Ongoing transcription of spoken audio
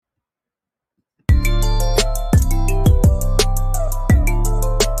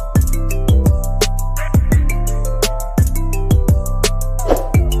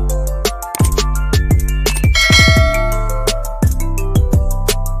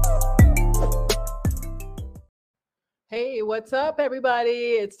What's up,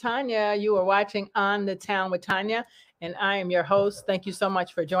 everybody? It's Tanya. You are watching On the Town with Tanya, and I am your host. Thank you so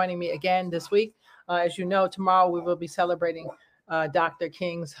much for joining me again this week. As you know, tomorrow we will be celebrating Dr.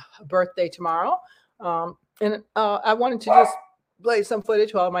 King's birthday tomorrow. And I wanted to just play some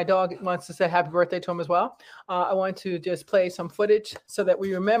footage while my dog wants to say happy birthday to him as well. I want to just play some footage so that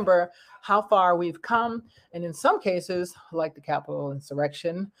we remember how far we've come. And in some cases, like the Capitol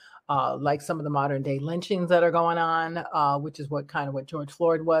insurrection, like some of the modern day lynchings that are going on, which is what George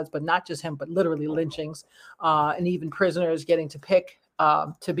Floyd was, but not just him, but literally lynchings, and even prisoners getting to pick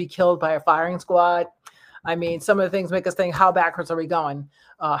to be killed by a firing squad. I mean, some of the things make us think, how backwards are we going?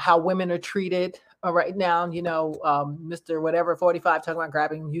 How women are treated right now, Mr. Whatever 45 talking about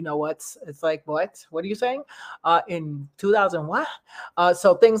grabbing, it's like, what are you saying? In 2000, what?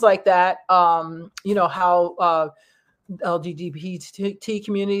 So things like that, how LGBT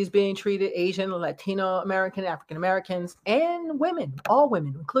communities being treated, Asian, Latino American, African Americans, and women, all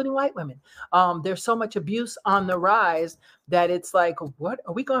women, including white women. There's so much abuse on the rise that it's like, what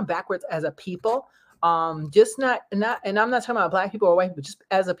are we going backwards as a people? Just not, and I'm not talking about black people or white people, just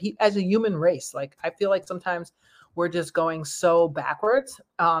as a human race. Like, I feel like sometimes we're just going so backwards.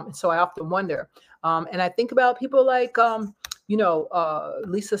 So I often wonder, and I think about people like,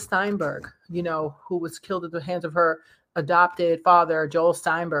 Lisa Steinberg, who was killed at the hands of her adopted father, Joel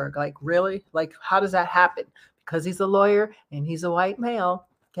Steinberg. Like, really? Like, how does that happen? Because he's a lawyer and he's a white male.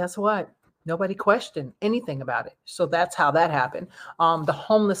 Guess what? Nobody questioned anything about it. So that's how that happened. The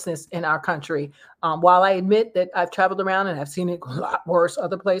homelessness in our country, while I admit that I've traveled around and I've seen it a lot worse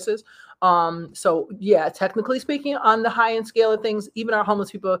other places. So yeah, technically speaking, on the high end scale of things, even our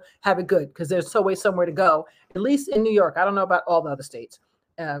homeless people have it good because there's always somewhere to go, at least in New York. I don't know about all the other states.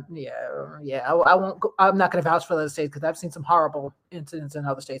 I won't go, I'm not going to vouch for the other states because I've seen some horrible incidents in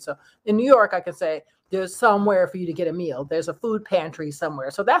other states. So in New York, I can say there's somewhere for you to get a meal. There's a food pantry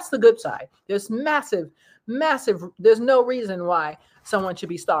somewhere. So that's the good side. There's massive, there's no reason why someone should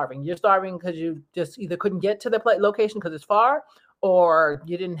be starving. You're starving because you just either couldn't get to the location because it's far or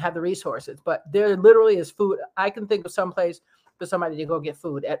you didn't have the resources. But there literally is food. I can think of some place for somebody to go get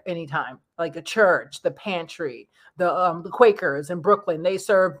food at any time, like a church, the pantry, the Quakers in Brooklyn. They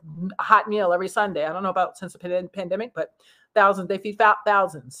serve a hot meal every Sunday. I don't know about since the pandemic, but they feed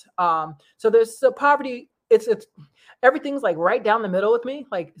thousands. So there's the poverty. It's everything's like right down the middle with me.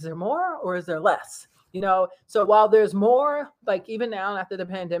 Like, is there more or is there less? So while there's more, like even now after the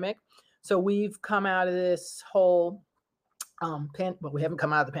pandemic, so we've come out of this whole we haven't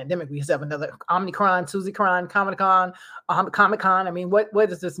come out of the pandemic. We just have another Omicron, SusieCron, Comic-Con, Comic-Con. I mean, what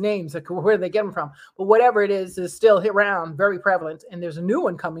is this names? Like, where do they get them from? But whatever it is still around, very prevalent. And there's a new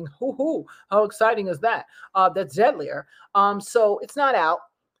one coming. How exciting is that? That's deadlier. So it's not out,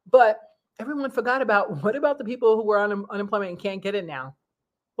 but everyone forgot about, what about the people who were on unemployment and can't get it now?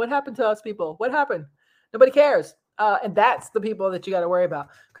 What happened to us people? What happened? Nobody cares. And that's the people that you got to worry about,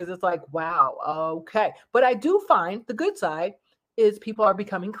 because it's like, wow, okay. But I do find the good side is people are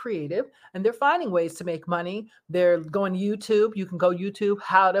becoming creative and they're finding ways to make money. They're going to YouTube. You can go YouTube,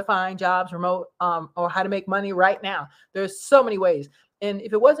 how to find jobs remote, or how to make money right now. There's so many ways. And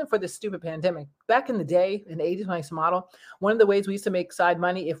if it wasn't for this stupid pandemic, back in the day, in the 80s, when I used to model, one of the ways we used to make side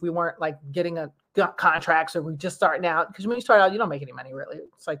money, if we weren't like getting contracts or we just starting out, because when you start out, you don't make any money really.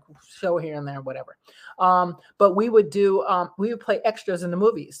 It's like show here and there, whatever. But we would play extras in the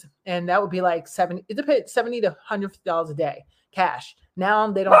movies, and that would be like $70 to $150 a day cash.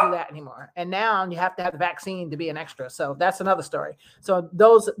 Now they don't do that anymore. And now you have to have the vaccine to be an extra. So that's another story. So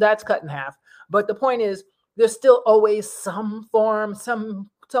that's cut in half. But the point is, there's still always some form, some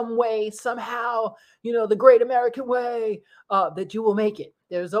way, somehow, the great American way, that you will make it.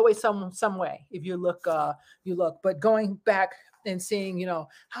 There's always some way. If you look, but going back and seeing,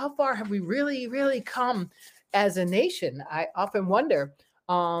 how far have we really, really come as a nation? I often wonder,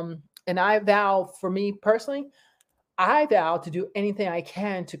 and I vow, for me personally, I vow to do anything I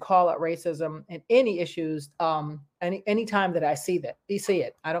can to call out racism and any issues, any time that I see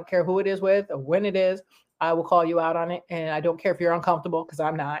it. I don't care who it is with or when it is. I will call you out on it. And I don't care if you're uncomfortable, because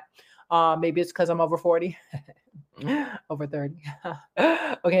I'm not. Maybe it's because I'm over 40, over 30.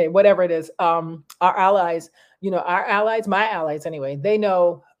 Okay, whatever it is. Our allies, my allies anyway, they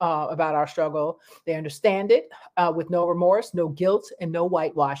know about our struggle. They understand it with no remorse, no guilt, and no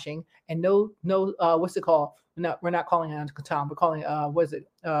whitewashing, and no what's it called? No, we're not calling it Anticaton. We're calling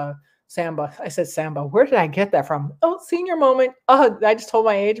Samba. I said Samba. Where did I get that from? Oh, senior moment. Oh, I just told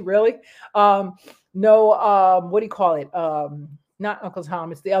my age. Really? No, what do you call it? not Uncle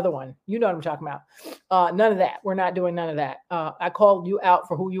Tom. It's the other one. You know what I'm talking about. None of that. We're not doing none of that. I called you out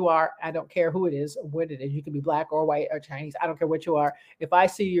for who you are. I don't care who it is or what it is. You can be black or white or Chinese. I don't care what you are. If I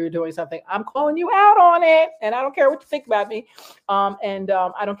see you're doing something, I'm calling you out on it. And I don't care what you think about me. I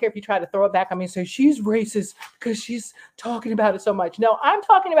don't care if you try to throw it back on me and say she's racist because she's talking about it so much. No, I'm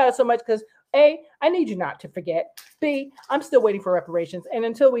talking about it so much because A, I need you not to forget. B, I'm still waiting for reparations. And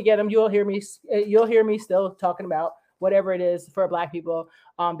until we get them, you'll hear me still talking about whatever it is for black people,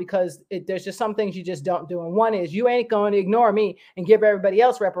 because there's just some things you just don't do. And one is you ain't going to ignore me and give everybody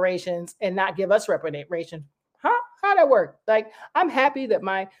else reparations and not give us reparations. Huh? How'd that work? Like, I'm happy that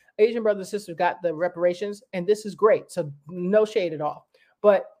my Asian brothers and sisters got the reparations, and this is great. So no shade at all.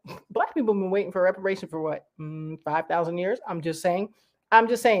 But black people have been waiting for reparation for what, 5,000 years? I'm just saying.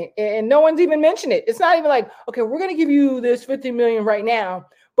 And no one's even mentioned it. It's not even like, okay, we're going to give you this 50 million right now,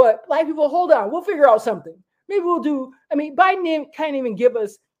 but black people, hold on, we'll figure out something. Maybe we'll do. I mean, Biden can't even give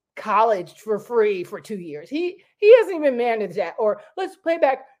us college for free for 2 years. He hasn't even managed that. Or let's play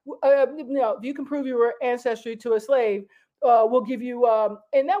back. If you can prove you were ancestry to a slave, we'll give you.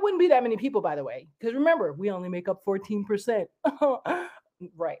 And that wouldn't be that many people, by the way, because remember, we only make up 14%.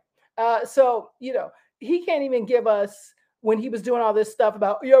 Right. So he can't even give us, when he was doing all this stuff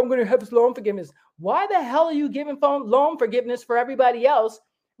about, I'm going to have this loan forgiveness. Why the hell are you giving loan forgiveness for everybody else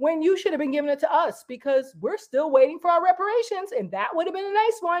when you should have been giving it to us? Because we're still waiting for our reparations. And that would have been a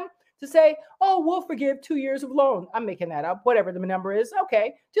nice one to say, oh, we'll forgive 2 years of loan. I'm making that up, whatever the number is.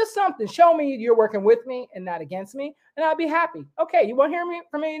 Okay, just something. Show me you're working with me and not against me, and I'll be happy. Okay, you won't hear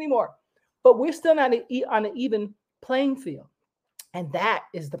from me anymore. But we're still not on an even playing field. And that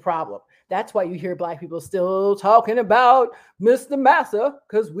is the problem. That's why you hear black people still talking about Mr. Massa,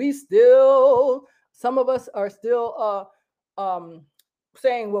 because some of us are still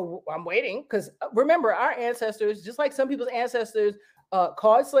saying, well, I'm waiting. Because remember, our ancestors, just like some people's ancestors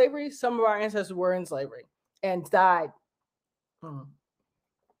caused slavery, some of our ancestors were in slavery and died.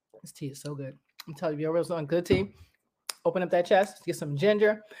 This tea is so good. I'm telling you, you're on good tea. Open up that chest, get some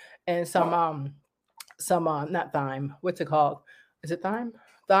ginger and some not thyme. What's it called? Is it thyme?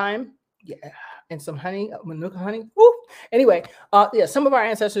 Thyme, yeah, and some honey, manuka honey. Woo. Anyway, some of our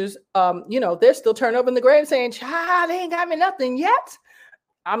ancestors, they're still turning over in the grave saying, "Child, they ain't got me nothing yet."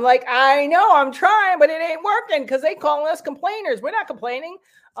 I'm like, I know, I'm trying, but it ain't working because they calling us complainers. We're not complaining.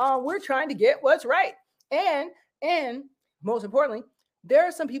 We're trying to get what's right, and most importantly, there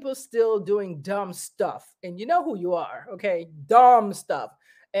are some people still doing dumb stuff, and you know who you are, okay? Dumb stuff.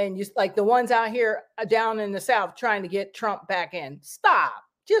 And you like the ones out here down in the South trying to get Trump back in. Stop.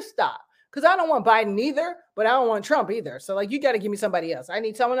 Just stop. Because I don't want Biden either, but I don't want Trump either. So like, you got to give me somebody else. I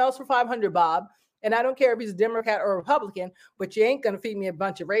need someone else for 500, Bob. And I don't care if he's a Democrat or a Republican, but you ain't going to feed me a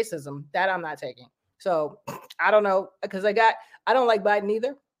bunch of racism. That I'm not taking. So I don't know, because I don't like Biden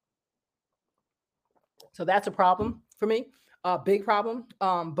either. So that's a problem for me. A big problem.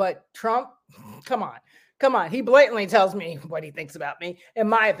 But Trump, come on. He blatantly tells me what he thinks about me, in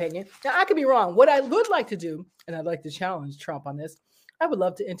my opinion. Now, I could be wrong. What I would like to do, and I'd like to challenge Trump on this, I would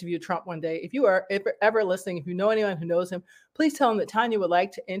love to interview Trump one day. If you are ever listening, if you know anyone who knows him, please tell him that Tanya would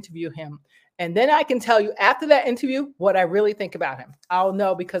like to interview him. And then I can tell you after that interview what I really think about him. I'll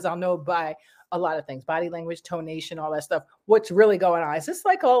know, because I'll know by a lot of things, body language, tonation, all that stuff, what's really going on. Is this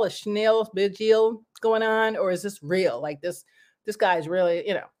like all a Chanel Bigil going on, or is this real? Like this guy's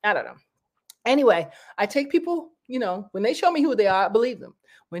really, I don't know. Anyway, I take people, when they show me who they are, I believe them.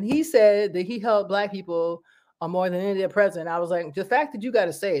 When he said that he held black people more than any other president, I was like, the fact that you got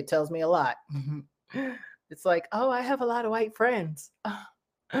to say it tells me a lot. It's like, oh, I have a lot of white friends.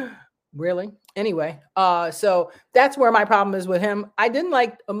 Really? Anyway, so that's where my problem is with him. I didn't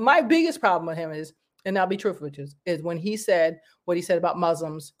like, my biggest problem with him is, and I'll be truthful with you, is when he said what he said about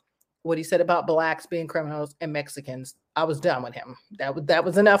Muslims, what he said about blacks being criminals and Mexicans. I was done with him. That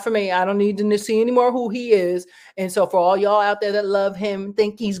was enough for me. I don't need to see anymore who he is. And so for all y'all out there that love him,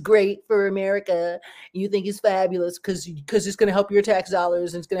 think he's great for America, you think he's fabulous because it's going to help your tax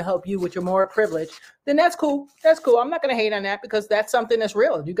dollars and it's going to help you with your more privilege, then that's cool. That's cool. I'm not going to hate on that, because that's something that's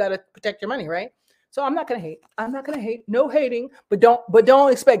real. You got to protect your money, right? So I'm not going to hate. I'm not going to hate. No hating, but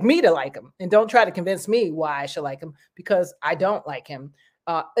don't expect me to like him, and don't try to convince me why I should like him, because I don't like him.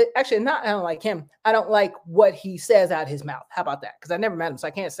 Actually, I don't like him. I don't like what he says out of his mouth. How about that? Because I never met him, so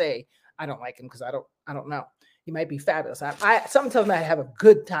I can't say I don't like him, because I don't know. He might be fabulous. Something tells me I have a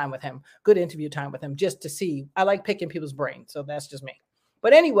good time with him, good interview time with him, just to see. I like picking people's brains, so that's just me.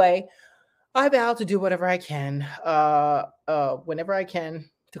 But anyway, I vow to do whatever I can, whenever I can,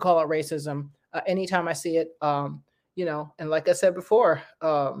 to call out racism. Anytime I see it, and like I said before,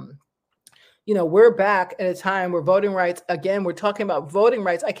 we're back at a time where voting rights, again, we're talking about voting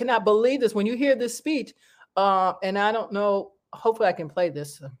rights. I cannot believe this. When you hear this speech, and I don't know, hopefully I can play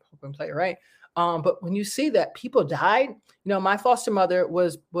this. I hope I can play it right. But when you see that people died, my foster mother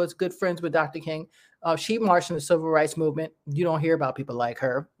was good friends with Dr. King. She marched in the civil rights movement. You don't hear about people like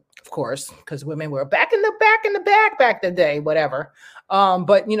her, of course, because women were back in the back the day, whatever.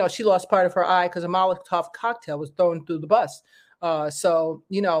 But she lost part of her eye because a Molotov cocktail was thrown through the bus. So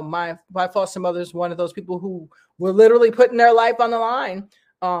my foster mother is one of those people who were literally putting their life on the line,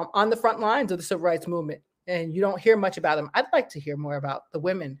 on the front lines of the civil rights movement. And you don't hear much about them. I'd like to hear more about the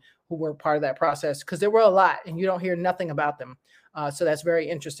women who were part of that process, because there were a lot and you don't hear nothing about them. So that's very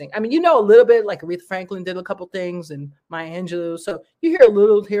interesting. I mean, a little bit, like Aretha Franklin did a couple things, and Maya Angelou. So you hear a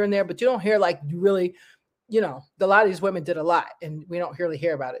little here and there, but you don't hear like you really, a lot of these women did a lot and we don't really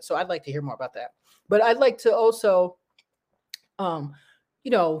hear about it. So I'd like to hear more about that. But I'd like to also,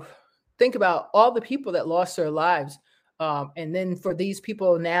 think about all the people that lost their lives. And then for these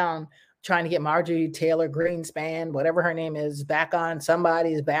people now trying to get Marjorie Taylor Greenspan, whatever her name is, back on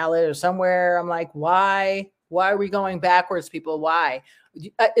somebody's ballot or somewhere. I'm like, why are we going backwards, people? Why?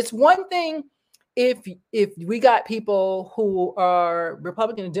 It's one thing if we got people who are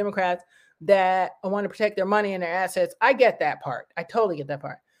Republican and Democrats that want to protect their money and their assets. I get that part. I totally get that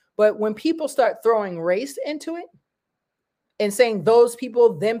part. But when people start throwing race into it and saying those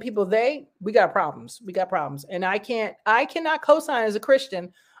people, them people, they, we got problems. We got problems. And I cannot co-sign as a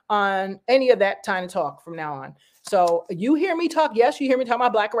Christian on any of that kind of talk from now on. So you hear me talk, yes, you hear me talk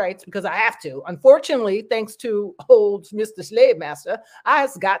about Black rights because I have to. Unfortunately, thanks to old Mr. Slave Master, I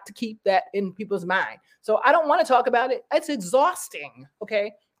has got to keep that in people's mind. So I don't want to talk about it. It's exhausting,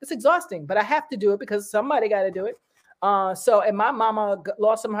 okay? It's exhausting, but I have to do it because somebody got to do it. And my mama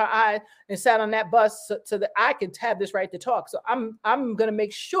lost some of her eye and sat on that bus so that I could have this right to talk. So I'm going to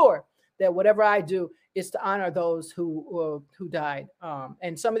make sure that whatever I do is to honor those who died.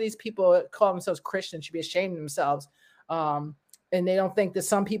 And some of these people call themselves Christians should be ashamed of themselves. And they don't think that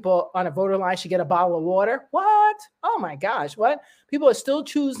some people on a voter line should get a bottle of water. What? Oh my gosh, what? People are still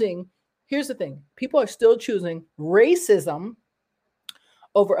choosing. Here's the thing. People are still choosing racism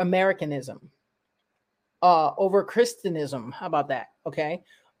over Americanism. Over Christianism. How about that? Okay.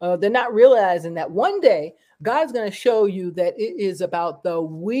 They're not realizing that one day God's going to show you that it is about the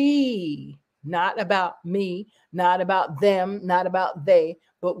we, not about me, not about them, not about they,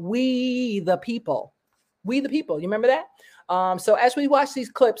 but we, the people. We, the people. You remember that? So as we watch these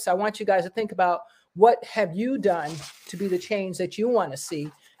clips, I want you guys to think about what have you done to be the change that you want to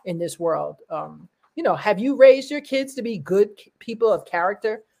see in this world? Have you raised your kids to be good people of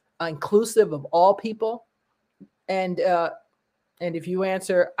character, inclusive of all people? And if you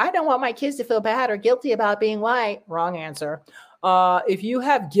answer, I don't want my kids to feel bad or guilty about being white, wrong answer. If you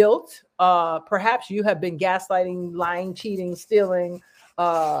have guilt, perhaps you have been gaslighting, lying, cheating, stealing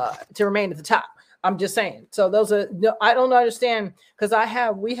to remain at the top. I'm just saying. So those are, I don't understand, because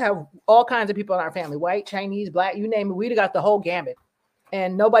we have all kinds of people in our family, white, Chinese, Black, you name it. We got the whole gambit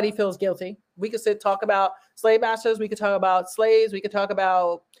and nobody feels guilty. We could talk about slave masters. We could talk about slaves. We could talk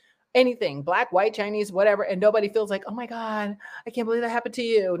about anything, Black, white, Chinese, whatever. And nobody feels like, oh my God, I can't believe that happened to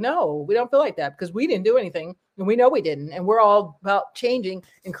you. No, we don't feel like that because we didn't do anything and we know we didn't. And we're all about changing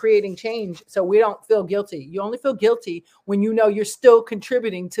and creating change. So we don't feel guilty. You only feel guilty when you know you're still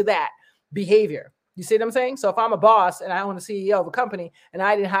contributing to that behavior. You see what I'm saying? So if I'm a boss and I own a CEO of a company and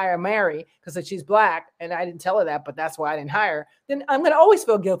I didn't hire Mary because she's Black and I didn't tell her that, but that's why I didn't hire her, then I'm going to always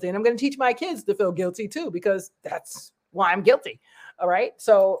feel guilty. And I'm going to teach my kids to feel guilty too, because that's why I'm guilty. All right.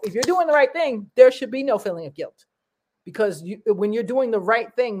 So if you're doing the right thing, there should be no feeling of guilt, because when you're doing the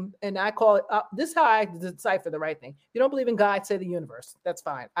right thing, and I call it, this is how I decipher the right thing. You don't believe in God, say the universe. That's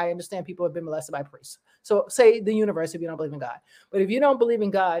fine. I understand people have been molested by priests. So say the universe if you don't believe in God. But if you don't believe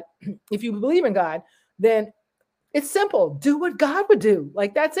in God, if you believe in God, then it's simple. Do what God would do.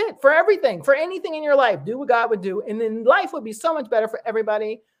 Like, that's it for everything, for anything in your life. Do what God would do. And then life would be so much better for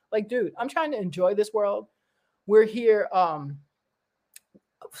everybody. Like, dude, I'm trying to enjoy this world. We're here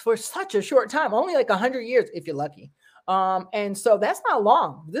for such a short time, only like 100 years, if you're lucky. And so that's not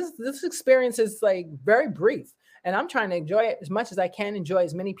long. This experience is like very brief, and I'm trying to enjoy it as much as I can, enjoy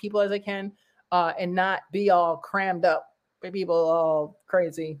as many people as I can, and not be all crammed up by people all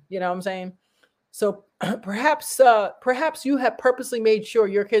crazy. You know what I'm saying? So perhaps you have purposely made sure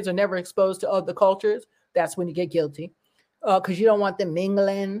your kids are never exposed to other cultures. That's when you get guilty. Because you don't want them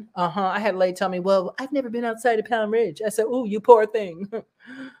mingling. I had a lady tell me, well, I've never been outside of Pound Ridge. I said, ooh, you poor thing.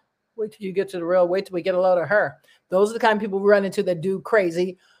 Wait till you get to wait till we get a load of her. Those are the kind of people we run into that do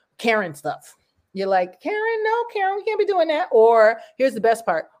crazy Karen stuff. You're like, Karen, no, Karen, we can't be doing that. Or here's the best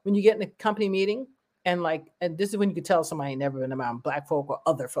part: when you get in a company meeting, and this is when you can tell somebody ain't never been around black folk or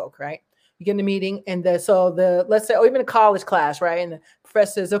other folk, right? You get in a meeting, and let's say, or even a college class, right? And the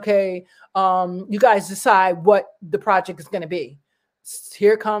professor says, okay, you guys decide what the project is going to be.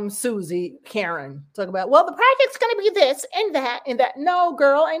 Here comes Susie, Karen, talk about, well, the project's going to be this and that and that. No,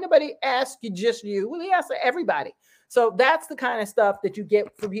 girl, ain't nobody asked you, just you. We asked everybody. So that's the kind of stuff that you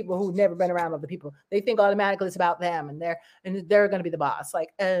get for people who've never been around other people. They think automatically it's about them, and they're going to be the boss. Like,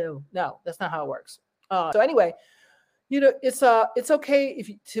 oh no, that's not how it works. So anyway, it's okay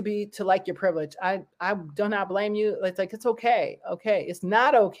to like your privilege. I do not blame you. It's like, it's okay. Okay, it's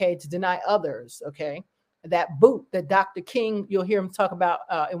not okay to deny others. Okay, that boot that Dr. King, you'll hear him talk about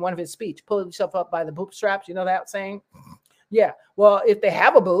in one of his speech. Pull yourself up by the bootstraps. You know that saying? Yeah. Well, if they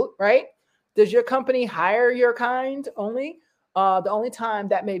have a boot, right? Does your company hire your kind only? The only time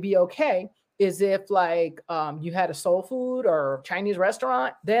that may be okay is if you had a soul food or Chinese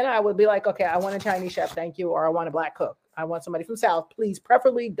restaurant. Then I would be like, okay, I want a Chinese chef, thank you, or I want a black cook. I want somebody from South, please,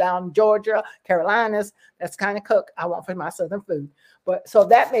 preferably down Georgia, Carolinas. That's the kind of cook I want for my Southern food. But so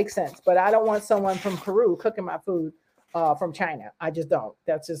that makes sense. But I don't want someone from Peru cooking my food from China. I just don't.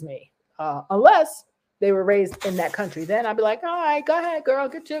 That's just me. Unless they were raised in that country, then I'd be like, all right, go ahead, girl,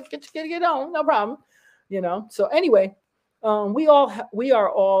 get on, no problem, So anyway, we are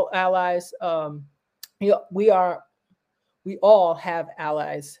all allies. We all have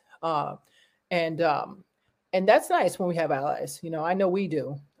allies, and that's nice when we have allies. I know we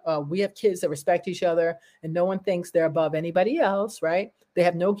do. We have kids that respect each other, and no one thinks they're above anybody else, right? They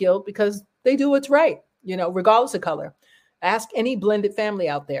have no guilt because they do what's right, regardless of color. Ask any blended family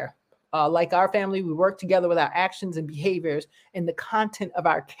out there. Like our family, we work together with our actions and behaviors and the content of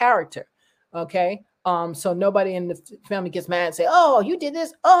our character. Okay. So nobody in the family gets mad and say, oh, you did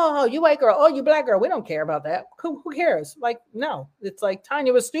this. Oh, you white girl. Oh, you black girl. We don't care about that. Who cares? Like, no, it's like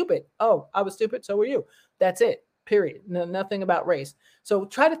Tanya was stupid. Oh, I was stupid. So were you. That's it. Period. No, nothing about race. So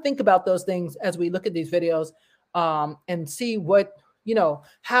try to think about those things as we look at these videos and see what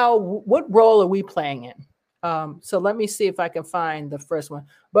role are we playing in? So let me see if I can find the first one.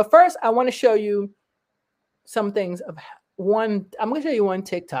 But first, I want to show you some things of one. I'm going to show you one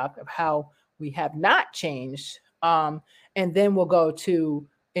TikTok of how we have not changed. And then we'll go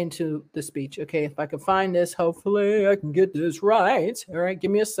into the speech. Okay, if I can find this, hopefully I can get this right. All right,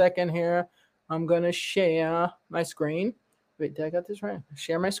 give me a second here. I'm going to share my screen. Wait, did I got this right?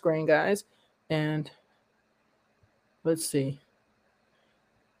 Share my screen, guys. And let's see.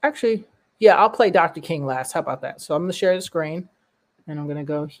 Actually, yeah, I'll play Dr. King last. How about that? So I'm going to share the screen, and I'm going to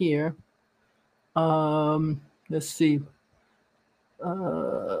go here. Let's see.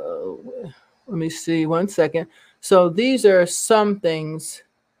 Let me see. 1 second. So these are some things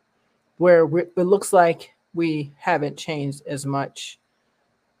where it looks like we haven't changed as much.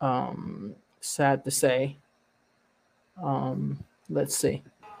 Sad to say. Let's see.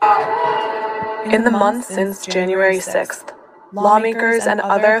 In the months since January 6th, lawmakers and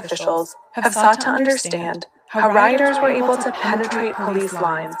other officials have sought to understand how rioters were able to penetrate police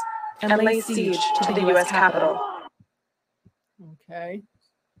lines and lay siege to the U.S. Capitol. Okay.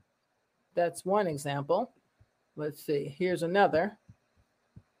 That's one example. Let's see. Here's another.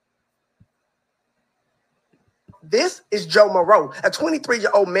 This is Joe Moreau, a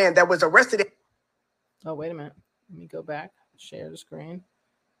 23-year-old man that was arrested. Oh, wait a minute. Let me go back. Share the screen.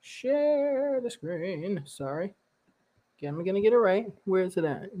 Share the screen. Sorry. Okay, I'm going to get it right. Where is it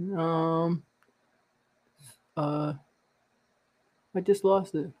at? I just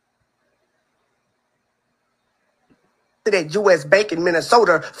lost it. At U.S. Bank in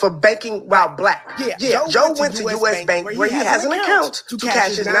Minnesota for banking while black. Joe went to U.S. Bank where he has an account to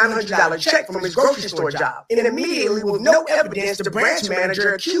cash his $900 check from his grocery store job. And immediately, with no evidence, the branch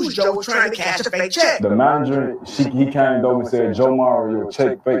manager accused Joe of trying to cash a fake check. The manager, he came over and said, Joe Morrow, your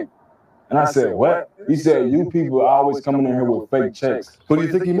check fake. And I said, what? He said, you people are always coming in here with fake checks. Who do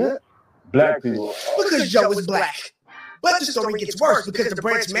you think he meant? Black people. Because Joe is black. But the story gets worse because the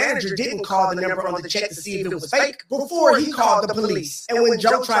branch manager didn't call the number on the check to see if it was fake before he called the police. And when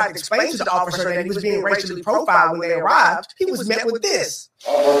Joe tried to explain to the officer that he was being racially profiled when they arrived, he was met with this.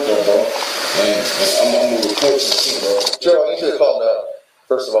 I'm working, bro. Man, I'm moving close, bro. Joe, I need you to calm down,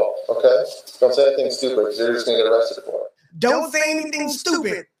 first of all, okay? Don't say anything stupid because you're just going to get arrested for it. Don't say anything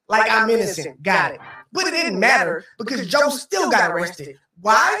stupid like I'm innocent. Got it. But it didn't matter because Joe still got arrested.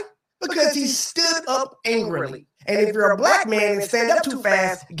 Why? Because he stood up angrily. And if you're a black man and stand up too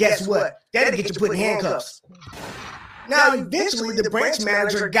fast, guess what? That'll get you put in handcuffs. Now, eventually, the branch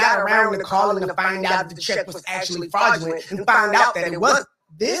manager got around to calling to find out that the check was actually fraudulent and found out that it wasn't.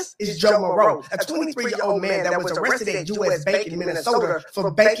 This is Joe Moreau, a 23-year-old man that was arrested at U.S. Bank in Minnesota for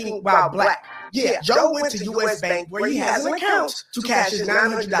banking while black. Yeah, Joe went to U.S. Bank where he has an account to cash his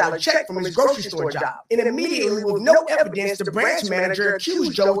 $900 check from his grocery store job. And immediately, with no evidence, the branch manager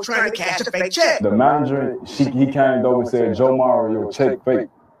accused Joe of trying to cash a fake check. The manager, he came over and said, Joe Mara, your check fake.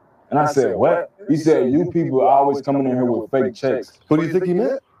 And I said, what? He said, you people are always coming in here with fake checks. Who do you think he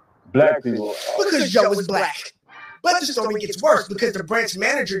meant? Black people. Because Joe is black. But the story gets worse because the branch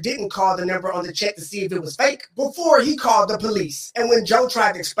manager didn't call the number on the check to see if it was fake before he called the police. And when Joe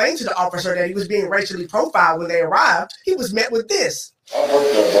tried to explain to the officer that he was being racially profiled when they arrived, he was met with this. I work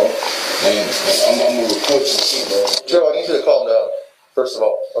there, bro. And I'm gonna report you too, bro. Joe, I need you to calm down, first of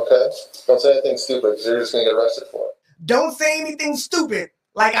all, okay? Don't say anything stupid because you're just gonna get arrested for it. Don't say anything stupid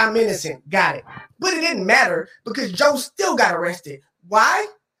like I'm innocent. Got it. But it didn't matter because Joe still got arrested. Why?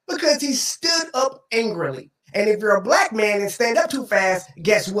 Because he stood up angrily. And if you're a black man and stand up too fast,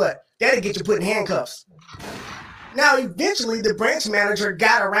 guess what? That'll get you put in handcuffs. Now, eventually, the branch manager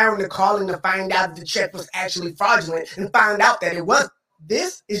got around to calling to find out if the check was actually fraudulent and found out that it wasn't.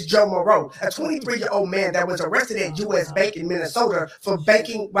 This is Joe Moreau, a 23-year-old man that was arrested at U.S. Bank in Minnesota for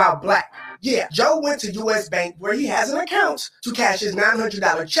banking while black. Yeah, Joe went to U.S. Bank where he has an account to cash his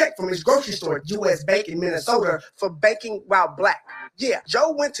 $900 check from his grocery store at U.S. Bank in Minnesota for banking while black. Yeah,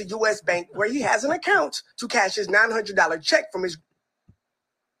 Joe went to U.S. Bank where he has an account to cash his $900 check from his...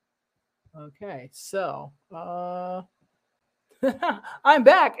 Okay, so I'm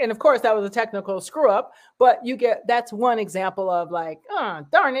back. And of course, that was a technical screw up, but that's one example of like,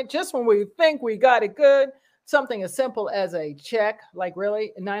 darn it, just when we think we got it good, something as simple as a check, like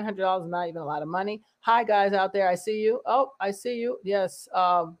really, $900 is not even a lot of money. Hi, guys out there. I see you. Oh, I see you. Yes.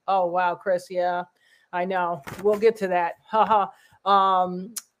 Oh, wow, Chris. Yeah, I know. We'll get to that. Haha.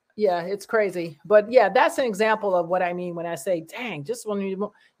 Yeah, it's crazy. But yeah, that's an example of what I mean when I say, dang, just when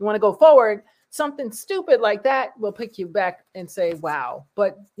you want to go forward, something stupid like that will pick you back and say, wow.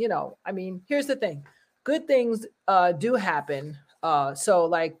 But, I mean, here's the thing. Good things do happen. So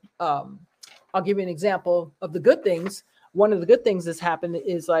like, I'll give you an example of the good things. One of the good things that's happened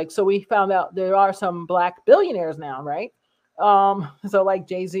is like, so we found out there are some black billionaires now, right? So like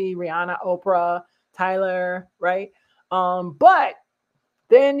Jay-Z, Rihanna, Oprah, Tyler, right? But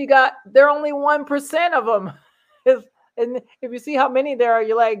then they're only 1% of them. And if you see how many there are,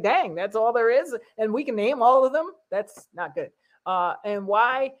 you're like, dang, that's all there is. And we can name all of them. That's not good. And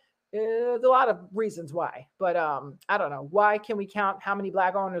why? There's a lot of reasons why, but I don't know. Why can we count how many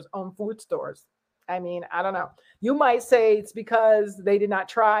black owners own food stores? I mean, I don't know. You might say it's because they did not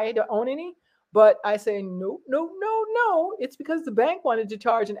try to own any, but I say, no. It's because the bank wanted to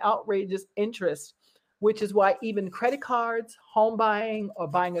charge an outrageous interest, which is why even credit cards, home buying, or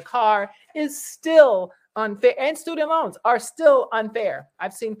buying a car is still unfair, and student loans are still unfair.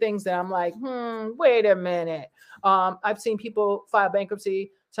 I've seen things that I'm like, wait a minute. I've seen people file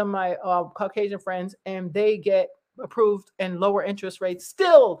bankruptcy, some of my Caucasian friends, and they get approved and lower interest rates,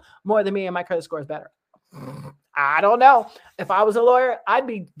 still more than me, and my credit score is better. I don't know. If I was a lawyer, I'd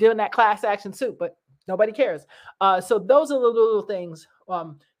be doing that class action suit, but nobody cares. So those are the little things.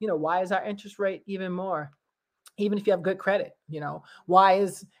 Why is our interest rate even more? Even if you have good credit, why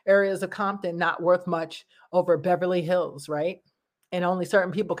is areas of Compton not worth much over Beverly Hills, right? And only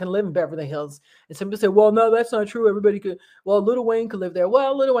certain people can live in Beverly Hills. And some people say, well, no, that's not true. Everybody could. Well, Lil Wayne could live there.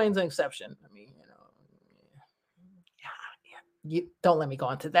 Well, Lil Wayne's an exception. I mean, you don't let me go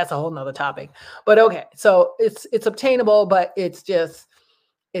into that's a whole nother topic. But okay, so it's obtainable, but it's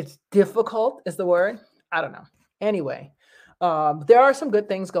difficult is the word. I don't know. Anyway, there are some good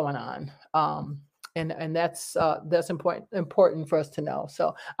things going on. And that's important for us to know.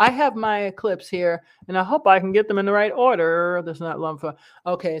 So I have my clips here, and I hope I can get them in the right order. There's not one for.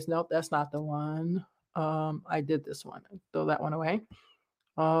 Okay, so nope, that's not the one. I did this one. Throw that one away.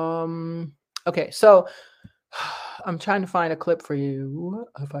 Okay, so I'm trying to find a clip for you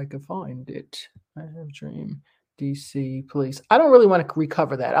if I can find it. I have Dream DC Police. I don't really want to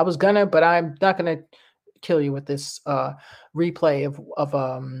recover that. I was gonna, but I'm not gonna kill you with this replay of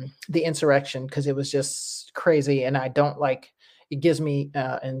the insurrection because it was just crazy, and I don't like. It gives me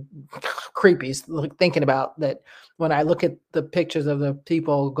and creepies thinking about that when I look at the pictures of the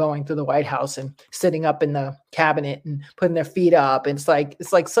people going through the White House and sitting up in the cabinet and putting their feet up. And it's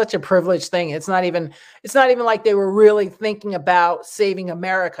like such a privileged thing. It's not even like they were really thinking about saving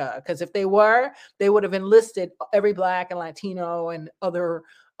America, because if they were, they would have enlisted every Black and Latino and other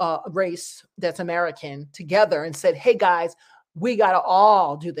race that's American together and said, hey guys, we got to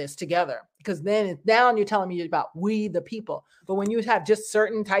all do this together, because then now you're telling me about we the people. But when you have just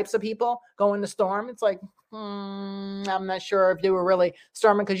certain types of people going to storm, it's like, I'm not sure if they were really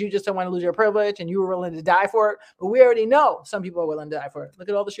storming because you just don't want to lose your privilege and you were willing to die for it. But we already know some people are willing to die for it. Look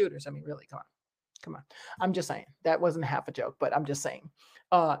at all the shooters. I mean, really, come on. I'm just saying that wasn't half a joke, but I'm just saying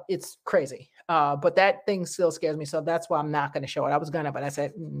it's crazy. But that thing still scares me. So that's why I'm not going to show it. I was going to, but I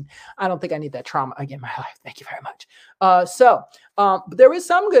said, I don't think I need that trauma again in my life. Thank you very much. But there is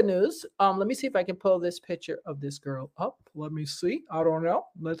some good news. Let me see if I can pull this picture of this girl up. Let me see. I don't know.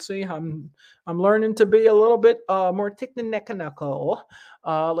 Let's see. I'm learning to be a little bit more technical.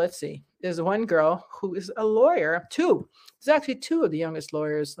 Let's see. There's one girl who is a lawyer. There's actually two of the youngest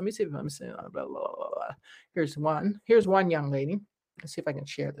lawyers. Let me see if I'm saying. Here's one young lady. Let's see if I can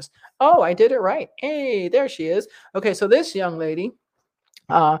share this. Oh, I did it right. Hey, there she is. Okay, so this young lady,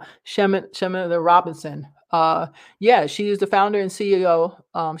 Shemina Robinson. She is the founder and CEO.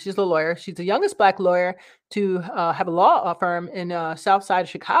 She's a lawyer. She's the youngest Black lawyer to have a law firm in South Side of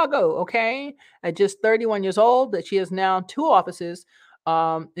Chicago. Okay, at just 31 years old, that she has now 2 offices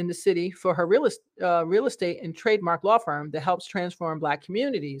in the city for her real estate and trademark law firm that helps transform Black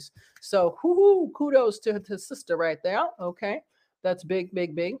communities. So, kudos to sister right there. Okay, that's big,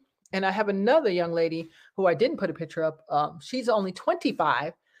 big, big. And I have another young lady who I didn't put a picture up. She's only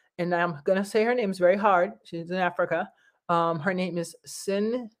 25. And I'm going to say her name is very hard. She's in Africa. Her name is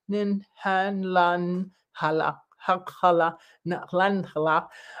Sinninhanlan Pascara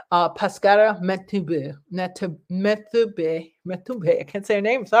Metube. I can't say her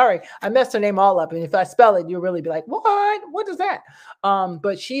name. Sorry. I messed her name all up. And if I spell it, you'll really be like, what? What is that?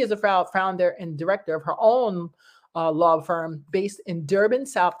 But she is a founder and director of her own law firm based in Durban,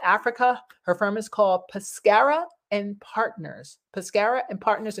 South Africa. Her firm is called Pascara and Partners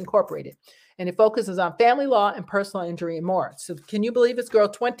Incorporated, and it focuses on family law and personal injury and more. So can you believe this girl,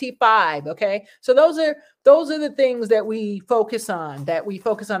 25? Okay, so those are the things that we focus on. That we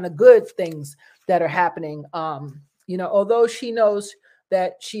focus on the good things that are happening. Although she knows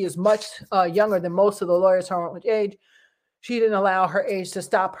that she is much younger than most of the lawyers her own age, she didn't allow her age to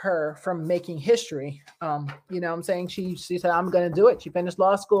stop her from making history. What I'm saying? She said, I'm going to do it. She finished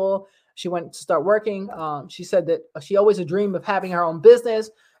law school. She went to start working. She said that she always had a dream of having her own business,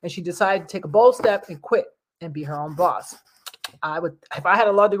 and she decided to take a bold step and quit and be her own boss. If I had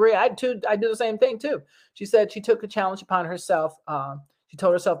a law degree, I'd do the same thing too. She said she took a challenge upon herself. She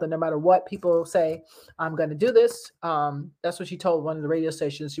told herself that no matter what people say, I'm going to do this. That's what she told one of the radio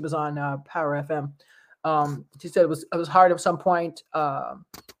stations. She was on Power FM. She said it was hard at some point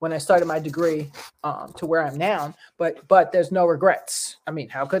when I started my degree to where I'm now, but there's no regrets. I mean,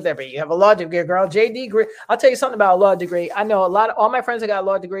 how could there be? You have a law degree, girl, JD degree. I'll tell you something about a law degree. I know all my friends that got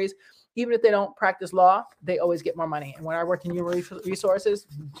law degrees, even if they don't practice law, they always get more money. And when I worked in human resources,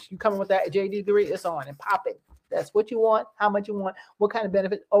 you come in with that JD degree, it's on and pop it. That's what you want, how much you want, what kind of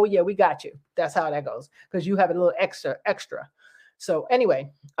benefit. Oh yeah, we got you. That's how that goes, because you have a little extra. So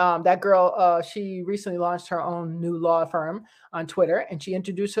anyway, that girl, she recently launched her own new law firm on Twitter, and she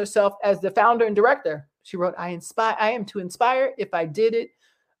introduced herself as the founder and director. She wrote, I am to inspire. If I did it,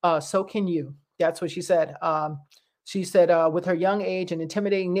 so can you. That's what she said. She said with her young age and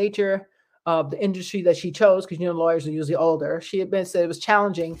intimidating nature of the industry that she chose, because lawyers are usually older, she admits that it was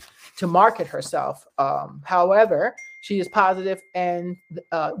challenging to market herself. However, she is positive, and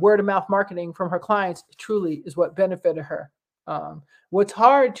word of mouth marketing from her clients truly is what benefited her. What's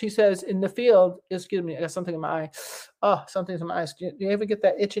hard, she says, in the field, excuse me, I got something in my eye. Oh, something's in my eyes. Do you ever get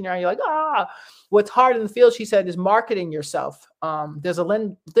that itch in your eye? You're like, What's hard in the field, she said, is marketing yourself. There's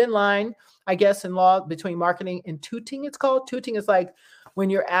a thin line, I guess, in law between marketing and tuting, it's called. Tuting is like when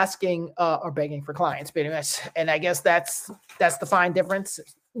you're asking or begging for clients. And I guess that's the fine difference.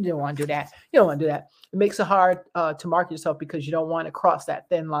 You don't want to do that. It makes it hard to market yourself because you don't want to cross that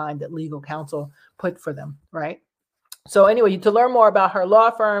thin line that legal counsel put for them, right? So anyway, to learn more about her law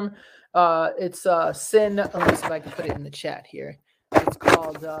firm, it's Sin. Let me see if I can put it in the chat here. It's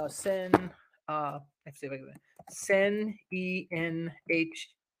called Sin. Let's see if I can. Sin ENHLAN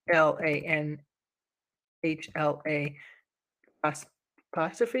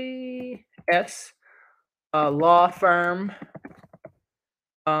apostrophe S law firm.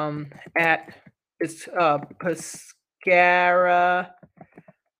 It's Pascara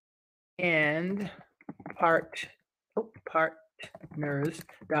and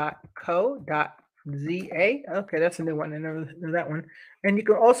partners.co.za. Okay, that's a new one. I never knew that one. And you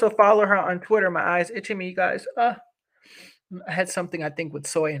can also follow her on Twitter. My eyes itching me, you guys. I had something, I think, with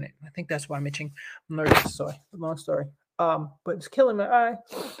soy in it. I think that's why I'm itching. I'm allergic to soy. Long story. but it's killing my eye.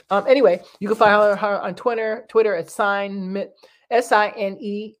 Anyway, you can find her on Twitter at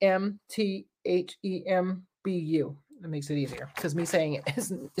SINEMTHEMBU. That makes it easier because me saying it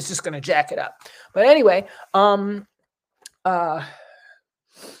it's just going to jack it up. But anyway,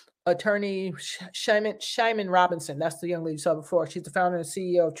 attorney Shyman Robinson, that's the young lady you saw before. She's the founder and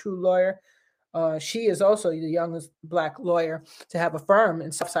CEO of True Lawyer. She is also the youngest Black lawyer to have a firm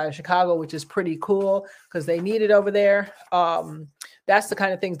in Southside of Chicago, which is pretty cool because they need it over there. That's the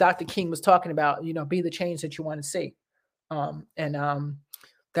kind of things Dr. King was talking about, be the change that you want to see.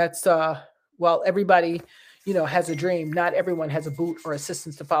 That's, well, everybody, has a dream. Not everyone has a boot or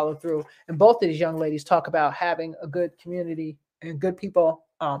assistance to follow through. And both of these young ladies talk about having a good community and good people,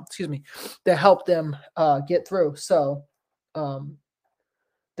 that help them get through. So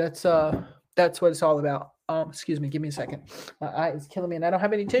that's what it's all about. Excuse me, give me a second. My eye is killing me and I don't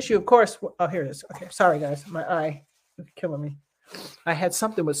have any tissue, of course. Oh, here it is. Okay, sorry guys, my eye is killing me. I had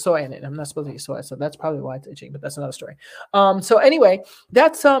something with soy in it. I'm not supposed to eat soy, so that's probably why it's itching, but that's another story. So anyway,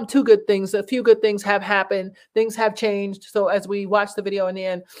 that's two good things. A few good things have happened. Things have changed. So as we watch the video in the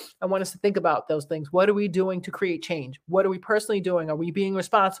end, I want us to think about those things. What are we doing to create change? What are we personally doing? Are we being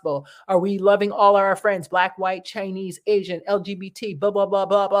responsible? Are we loving all our friends, Black, white, Chinese, Asian, LGBT, blah, blah, blah,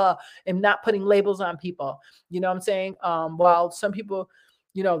 blah, blah, and not putting labels on people? You know what I'm saying? While some people,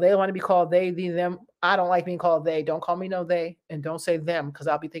 they want to be called they, them. I don't like being called they. Don't call me no they, and don't say them because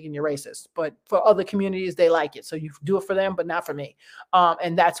I'll be thinking you're racist. But for other communities, they like it. So you do it for them, but not for me.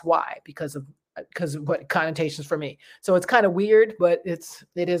 And that's why, because of what connotations for me. So it's kind of weird, but it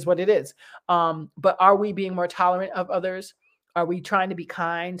is what it is. But are we being more tolerant of others? Are we trying to be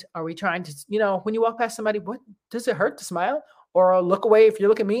kind? Are we trying to, when you walk past somebody, what does it hurt to smile or look away if you're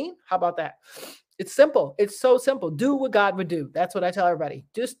looking mean? How about that? It's simple. It's so simple. Do what God would do. That's what I tell everybody.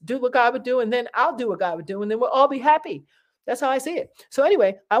 Just do what God would do, and then I'll do what God would do, and then we'll all be happy. That's how I see it. So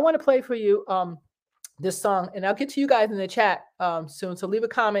anyway, I want to play for you this song, and I'll get to you guys in the chat soon. So leave a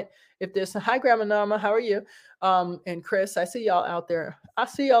comment if there's hi, Grandma Norma, how are you? And Chris, I see y'all out there. I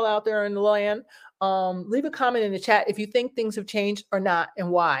see y'all out there in the land. Leave a comment in the chat if you think things have changed or not, and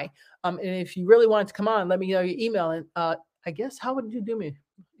why. And if you really want to come on, let me know your email. And I guess how would you do me?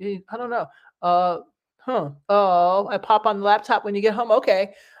 I don't know. Oh, I pop on the laptop when you get home.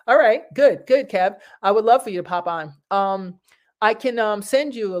 Okay. All right. Good, Kev. I would love for you to pop on. I can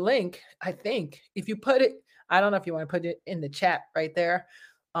send you a link, I think. If you put it, I don't know if you want to put it in the chat right there.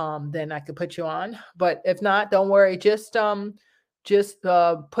 Then I could put you on. But if not, don't worry. Just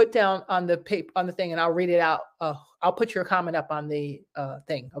put down on the paper on the thing and I'll read it out. I'll put your comment up on the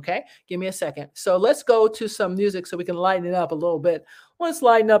thing. Okay. Give me a second. So let's go to some music so we can lighten it up a little bit. Let's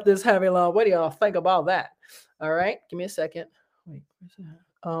lighten up this heavy load. What do y'all think about that? All right. Give me a second. Wait, where's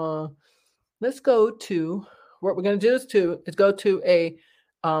that? Let's go to what we're going to do is go to a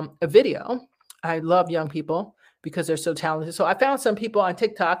video. I love young people because they're so talented. So I found some people on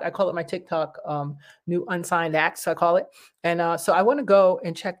TikTok. I call it my TikTok new unsigned acts, I call it. And so I want to go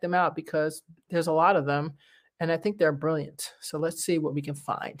and check them out because there's a lot of them. And I think they're brilliant. So let's see what we can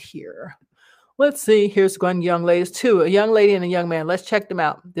find here. Let's see. Here's one young lady, a young lady and a young man. Let's check them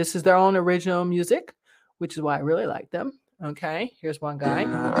out. This is their own original music, which is why I really like them. Okay. Here's one guy.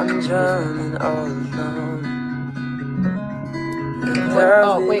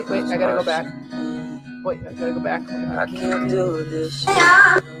 Oh, wait. I got to go back. Wait, I gotta go back. I can't do this.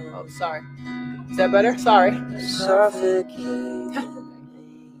 Oh, sorry. Is that better? Sorry.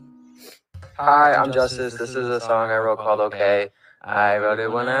 Hi, I'm Justice. This is a song I wrote called Okay. I wrote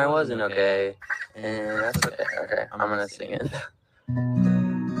it when I wasn't okay. And that's okay. Okay, I'm gonna sing it.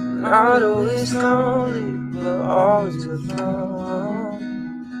 Not always lonely, but always alone.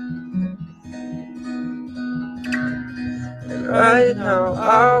 And right now,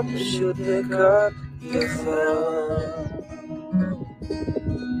 I wish you'd pick up your phone.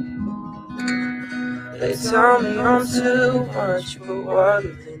 They tell me I'm too much, but what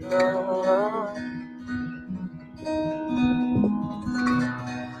do they know?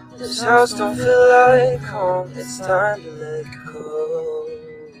 This house don't feel like home, it's time to let go.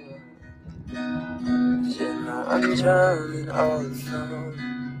 'Cause you know I'm drowning all alone,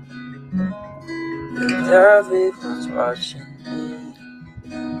 and everyone's watching me.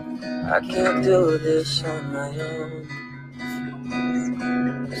 I can't do this on my own.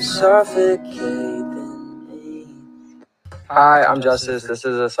 It's suffocating me. Hi, I'm Justice. This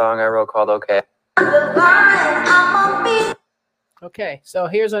is a song I wrote called Okay. Okay, so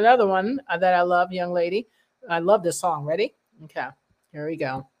here's another one that I love, young lady. I love this song. Ready? Okay, here we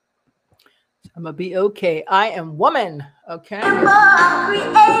go. I'm gonna be okay. I am woman. Okay.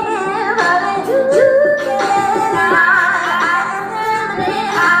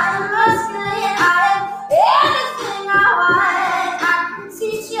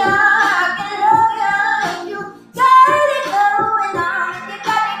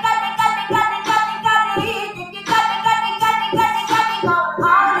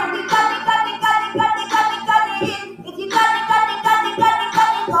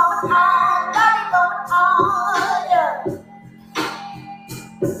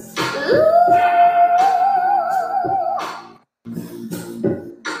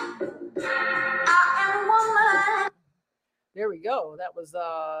 There we go. That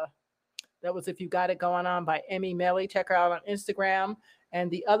was If You Got It Going On by Emmy Melly. Check her out on Instagram. And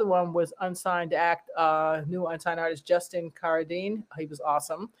the other one was Unsigned Act, new unsigned artist Justin Carradine. He was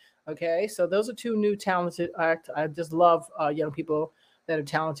awesome. Okay, so those are two new talented act. I just love young people that are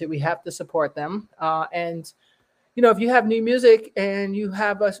talented. We have to support them. And you know, if you have new music and you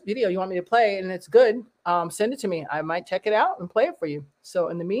have a video you want me to play and it's good, send it to me. I might check it out and play it for you. So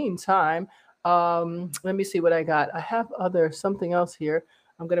in the meantime, let me see what I got. I have something else here.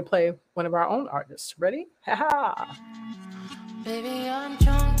 I'm gonna play one of our own artists. Ready? Ha-ha! Baby, I'm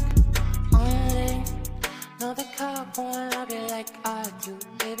drunk only. No, the cop won't love you like I do.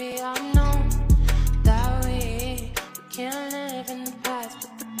 Baby, I know that we can't live in the past,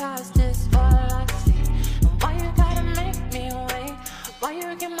 but the past is all I see. And why you gotta make me wait? Why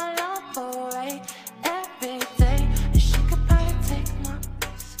you give my love away every day? And she could probably take my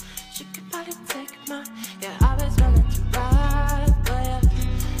place. She could probably take my. Yeah, I was willing to ride, but yeah,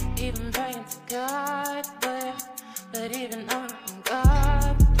 even praying to God, but even I'm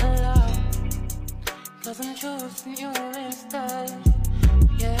God alone. 'Cause I'm choosing you instead.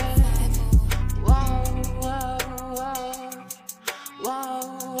 Yeah. Whoa, whoa, whoa. Whoa,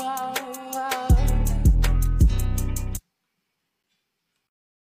 whoa, whoa.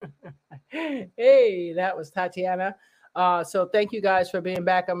 Hey, that was Tatiana. So thank you guys for being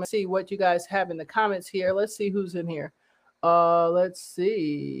back. I'm gonna see what you guys have in the comments here. Let's see who's in here. Let's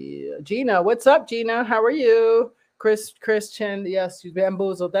see. Gina, what's up, Gina? How are you? Christian, yes, you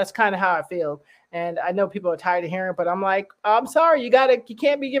bamboozled. That's kind of how I feel. And I know people are tired of hearing it, but I'm like, I'm sorry, you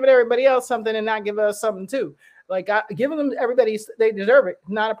can't be giving everybody else something and not give us something too. Like giving them everybody, they deserve it,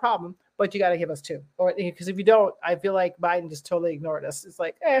 not a problem, but you got to give us too. Or because if you don't, I feel like Biden just totally ignored us. It's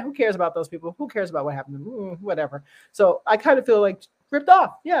like, who cares about those people? Who cares about what happened to them? Whatever. So I kind of feel like ripped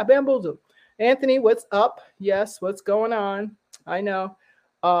off. Yeah, bamboozled. Anthony, what's up? Yes, what's going on? I know.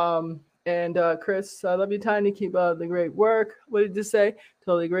 And Chris, I love you, Tiny. Keep up the great work. What did you say?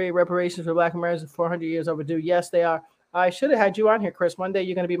 Totally agree. Reparations for Black Americans are 400 years overdue. Yes, they are. I should have had you on here, Chris. One day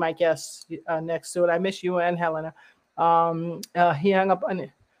you're going to be my guest next to it. I miss you and Helena. He hung up on it.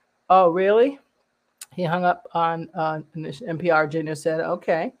 Oh, really? He hung up on NPR. Junior said,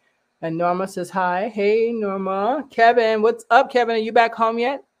 okay. And Norma says, hi. Hey, Norma. Kevin, what's up, Kevin? Are you back home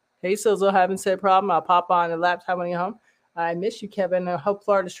yet? Hey, Sizzle, haven't said problem. I'll pop on the laptop when you're home. I miss you, Kevin. I hope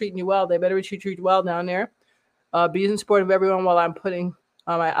Florida's treating you well. They better treat you well down there. Be in support of everyone while I'm putting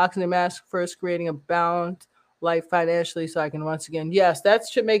my oxygen mask first, creating a balanced life financially so I can once again. Yes, that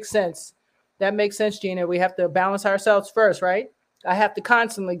should make sense. That makes sense, Gina. We have to balance ourselves first, right? I have to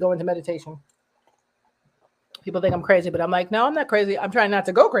constantly go into meditation. People think I'm crazy, but I'm like, no, I'm not crazy. I'm trying not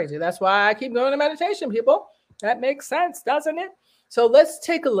to go crazy. That's why I keep going to meditation, people. That makes sense, doesn't it? So let's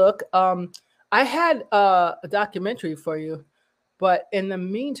take a look. I had a documentary for you, but in the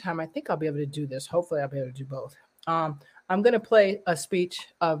meantime, I think I'll be able to do this. Hopefully I'll be able to do both. I'm going to play a speech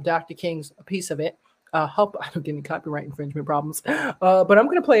of Dr. King's, a piece of it. Hope I don't get any copyright infringement problems, but I'm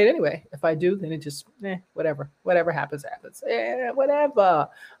going to play it anyway. If I do, then it just, whatever. Whatever happens, happens. Whatever.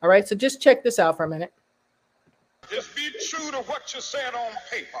 All right, so just check this out for a minute. Just be true to what you said on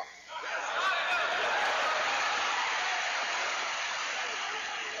paper.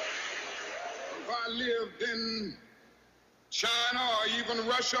 I lived in China or even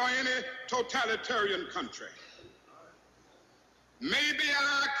Russia or any totalitarian country, maybe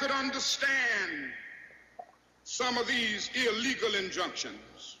I could understand some of these illegal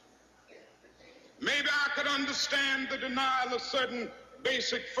injunctions. Maybe I could understand the denial of certain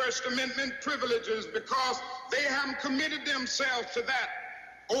basic First Amendment privileges because they haven't committed themselves to that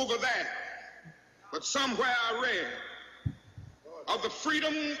over there. But somewhere I read of the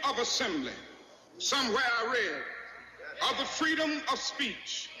freedom of assembly. Somewhere I read of the freedom of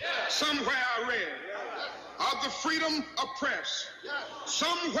speech. Somewhere I read of the freedom of press.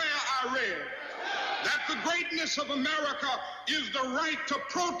 Somewhere I read that the greatness of America is the right to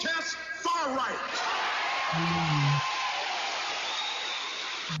protest far right.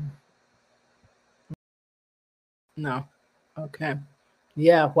 No. Okay.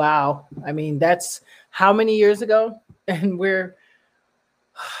 Yeah. Wow. I mean, that's how many years ago? And we're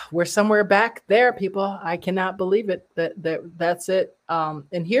we're somewhere back there, people. I cannot believe it. That's it.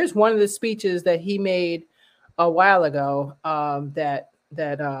 And here's one of the speeches that he made a while ago. Let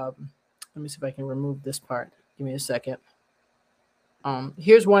me see if I can remove this part. Give me a second.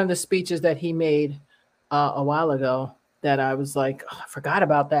 Here's one of the speeches that he made a while ago that I was like, oh, I forgot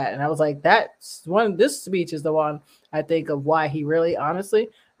about that. And I was like, this speech is the one I think of why he really honestly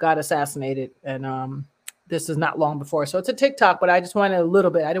got assassinated. And this is not long before. So it's a TikTok, but I just wanted a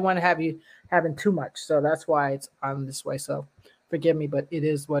little bit. I didn't want to have you having too much. So that's why it's on this way. So forgive me, but it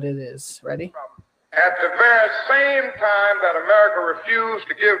is what it is. Ready? At the very same time that America refused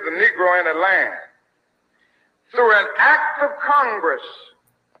to give the Negro any land, through an act of Congress,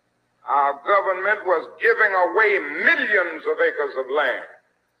 our government was giving away millions of acres of land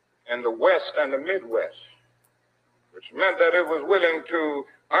in the West and the Midwest, which meant that it was willing to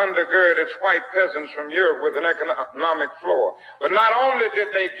undergird its white peasants from Europe with an economic floor. But not only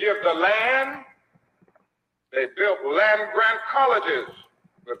did they give the land, they built land-grant colleges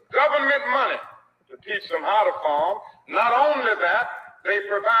with government money to teach them how to farm. Not only that, they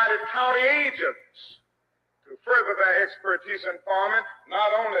provided county agents to further their expertise in farming.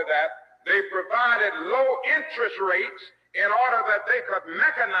 Not only that, they provided low interest rates in order that they could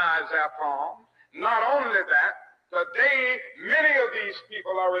mechanize their farms. Not only that, today many of these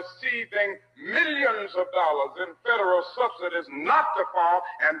people are receiving millions of dollars in federal subsidies not to farm,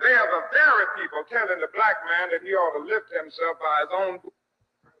 and they are the very people telling the black man that he ought to lift himself by his own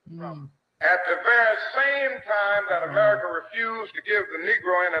bootstraps. At the very same time that America refused to give the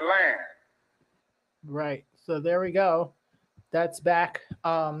Negro any land. Right. So there we go. That's back.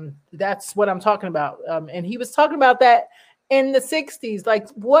 That's what I'm talking about. And he was talking about that in the 60s. Like,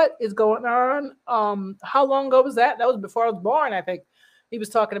 what is going on? How long ago was that? That was before I was born, I think. He was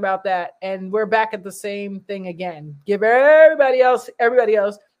talking about that. And we're back at the same thing again. Give everybody else,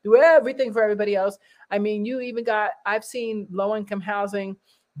 do everything for everybody else. I mean, I've seen low-income housing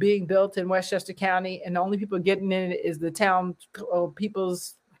being built in Westchester County, and the only people getting in it is the town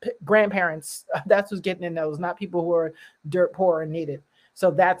people's grandparents. That's who's getting in those, not people who are dirt poor and need it. So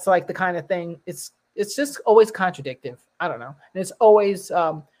that's like the kind of thing. It's just always contradictive. I don't know. And it's always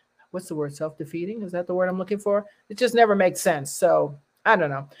what's the word? Self-defeating? Is that the word I'm looking for? It just never makes sense. So I don't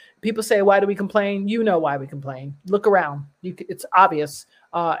know. People say, why do we complain? You know why we complain. Look around. It's obvious.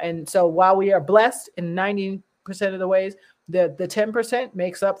 And so while we are blessed in 90% of the ways, the 10%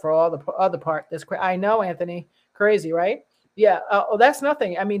 makes up for all the other part. That's I know, Anthony. Crazy, right? Yeah. That's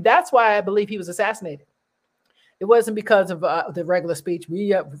nothing. I mean, that's why I believe he was assassinated. It wasn't because of the regular speech.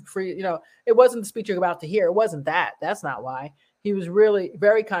 It wasn't the speech you're about to hear. It wasn't that. That's not why. He was really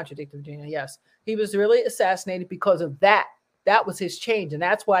very contradictory, Virginia. Yes. He was really assassinated because of that. That was his change. And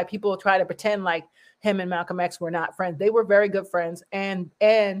that's why people try to pretend like him and Malcolm X were not friends. They were very good friends. And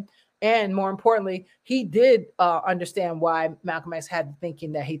more importantly, he did understand why Malcolm X had the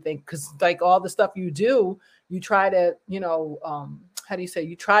thinking that he think, because like all the stuff you do, you try to, how do you say?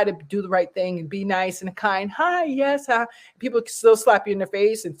 You try to do the right thing and be nice and kind. Hi, yes. People still slap you in the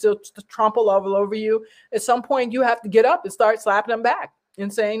face and still trample all over you. At some point, you have to get up and start slapping them back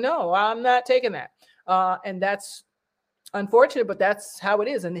and saying, no, I'm not taking that. And that's unfortunate, but that's how it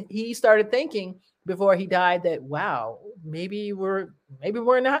is. And he started thinking before he died that, wow, maybe we're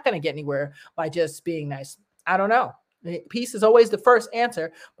not going to get anywhere by just being nice. I don't know. Peace is always the first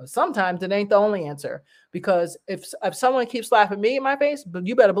answer, but sometimes it ain't the only answer, because if someone keeps slapping me in my face, but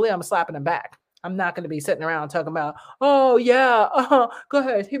you better believe I'm slapping them back. I'm not going to be sitting around talking about, oh yeah, go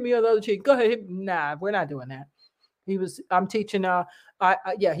ahead, hit me on the other cheek. Go ahead. Nah, we're not doing that. I'm teaching,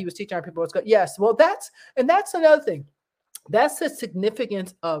 he was teaching our people what's good. Yes. Well, that's another thing. That's the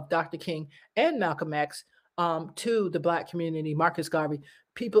significance of Dr. King and Malcolm X to the Black community. Marcus Garvey,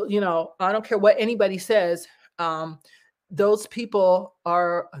 people, I don't care what anybody says. Those people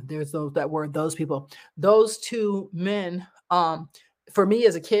are, there's those people, those two men, for me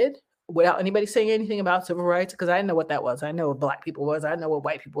as a kid, without anybody saying anything about civil rights, because I didn't know what that was. I know what Black people was. I know what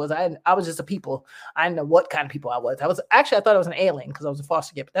white people was. I was just a people. I didn't know what kind of people I was. I thought I was an alien because I was a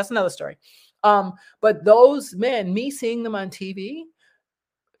foster kid, but that's another story. But those men, me seeing them on TV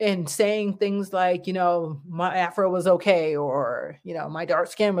and saying things like, my afro was okay, or, my dark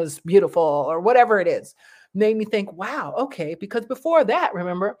skin was beautiful, or whatever it is, made me think, wow, okay. Because before that,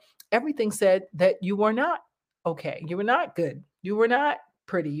 remember, everything said that you were not okay. You were not good. You were not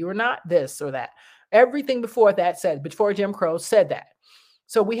pretty. You were not this or that. Everything before Jim Crow said that.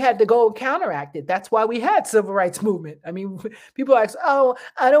 So we had to go counteract it. That's why we had civil rights movement. I mean, people ask, oh,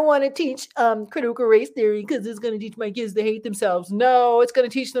 I don't want to teach critical race theory because it's going to teach my kids to hate themselves. No, it's going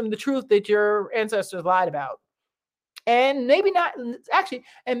to teach them the truth that your ancestors lied about. And maybe not actually,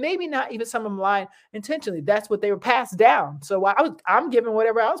 and maybe not even some of them lied intentionally. That's what they were passed down. So I'm giving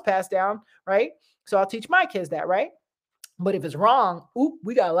whatever I was passed down, right? So I'll teach my kids that, right? But if it's wrong,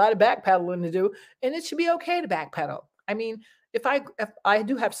 we got a lot of backpedaling to do, and it should be okay to backpedal. I mean, if I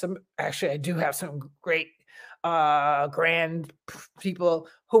do have some, actually, I do have some great grand people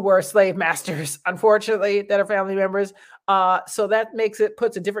who were slave masters, unfortunately, that are family members. So that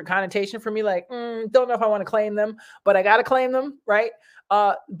puts a different connotation for me. Like, don't know if I want to claim them, but I got to claim them, right?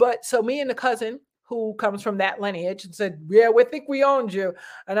 But so me and the cousin who comes from that lineage and said, yeah, we think we owned you.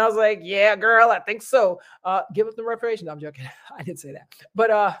 And I was like, yeah, girl, I think so. Give us the reparations. No, I'm joking. I didn't say that. But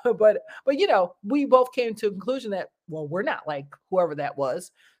we both came to a conclusion that, well, we're not like whoever that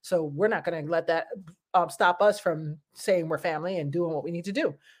was. So we're not going to let that stop us from saying we're family and doing what we need to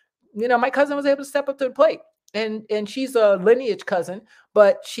do. My cousin was able to step up to the plate. And she's a lineage cousin,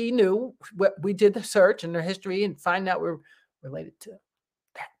 but she knew we did the search and their history and find out we're related to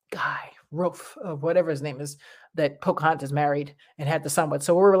that guy, Rolf, whatever his name is, that Pocahontas married and had the son with.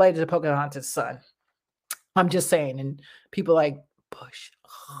 So we're related to Pocahontas' son. I'm just saying, and people like Bush.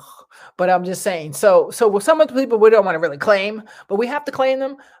 But I'm just saying. So with some of the people we don't want to really claim, but we have to claim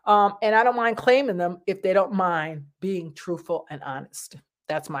them. And I don't mind claiming them if they don't mind being truthful and honest.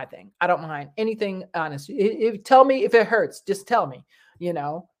 That's my thing. I don't mind anything honest. Tell me if it hurts. Just tell me.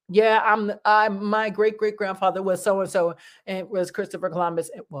 Yeah, I'm my great grandfather was so and so, and it was Christopher Columbus.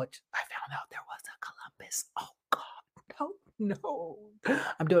 Which I found out there was a Columbus. Oh God, no.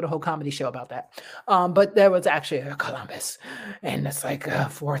 I'm doing a whole comedy show about that. But there was actually a Columbus, and it's like a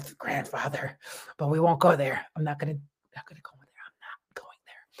fourth grandfather. But we won't go there. I'm not gonna go there. I'm not going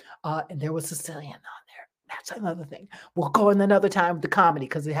there. And there was Sicilian on there. That's another thing. We'll go in another time with the comedy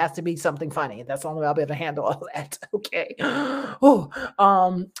because it has to be something funny. That's the only way I'll be able to handle all that. Okay.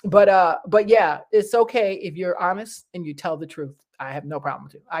 But yeah, it's okay if you're honest and you tell the truth. I have no problem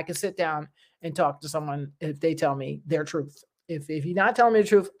with it. I can sit down and talk to someone if they tell me their truth. If you're not telling me the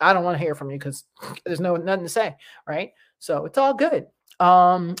truth, I don't want to hear from you because there's nothing to say, right? So it's all good.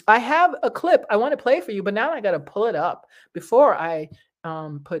 I have a clip I want to play for you, but now I got to pull it up before I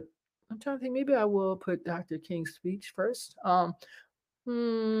put. I'm trying to think. Maybe I will put Dr. King's speech first. I'm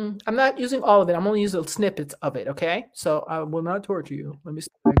not using all of it. I'm only using snippets of it. Okay, so I will not torture you. Let me see.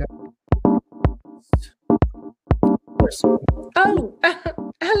 Oh,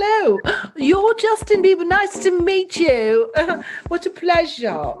 hello. You're Justin Bieber. Nice to meet you. What a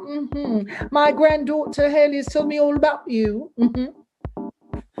pleasure. My granddaughter Haley has told me all about you.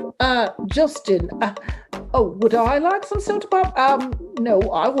 Justin. Would I like some soda pop? No,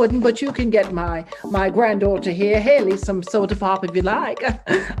 I wouldn't, but you can get my granddaughter here, Haley, some soda pop if you like.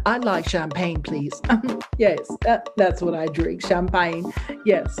 I'd like champagne, please. Yes, that's what I drink, champagne.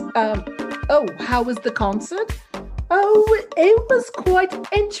 Yes. How was the concert? Oh, it was quite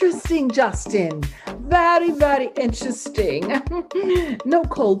interesting, Justin. Very, very interesting. No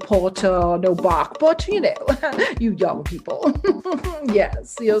Cole Porter, no Bach, but you young people.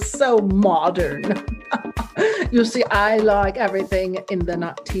 Yes, you're so modern. You see, I like everything in the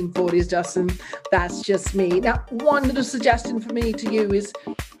 1940s, Justin. That's just me. Now, one little suggestion for me to you is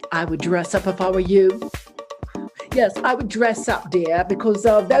I would dress up if I were you. Yes, I would dress up, dear, because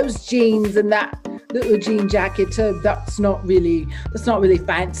those jeans and that little jean jacket, that's not really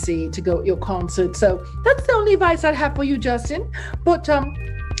fancy to go at your concert. So that's the only advice I'd have for you, Justin. But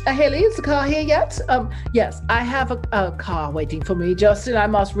Haley, is the car here yet? Yes, I have a car waiting for me, Justin. I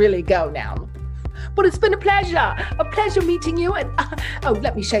must really go now. But it's been a pleasure meeting you. And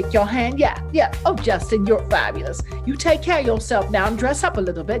let me shake your hand. Yeah. Oh, Justin, you're fabulous. You take care of yourself now and dress up a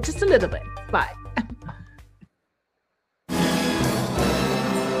little bit, just a little bit. Bye.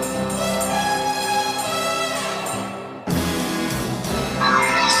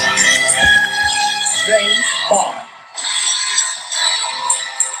 James Bond.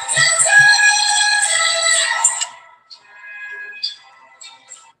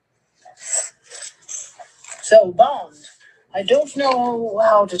 So, Bond, I don't know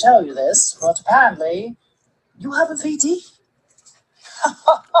how to tell you this, but apparently you have a VD.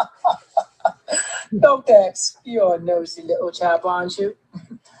 Dr. X, you're a nosy little chap, aren't you?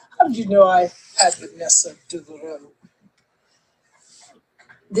 How did you know I had Vanessa Devereaux?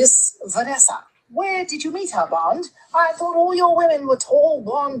 This Vanessa, where did you meet her, Bond? I thought all your women were tall,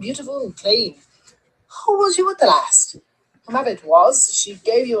 blonde, beautiful, and clean. How was you at the last? Maybe it was she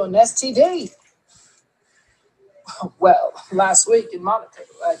gave you an STD. Well, last week in Monaco,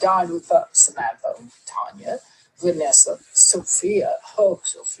 I dined with Samantha, Tanya, Vanessa, Sophia,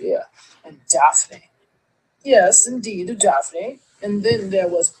 and Daphne. Yes, indeed, Daphne. And then there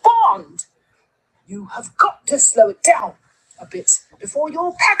was Bond. You have got to slow it down a bit before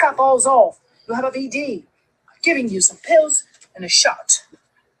your packer falls off. You have a VD. I'm giving you some pills and a shot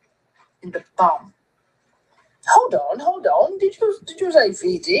in the bum. Hold on. Did you say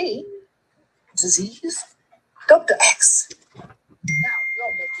VD? Disease? Dr. X. Now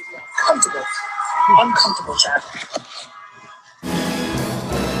you're making me uncomfortable. Uncomfortable, Chad.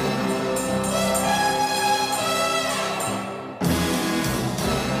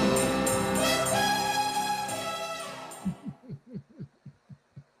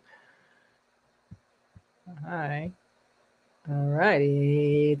 Hi. All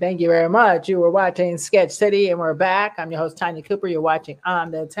righty. Thank you very much. You were watching Sketch City, and we're back. I'm your host, Tanya Cooper. You're watching On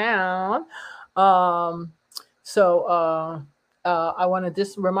the Town. I want to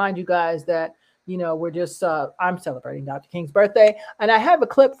just remind you guys that, you know, we're just, I'm celebrating Dr. King's birthday. And I have a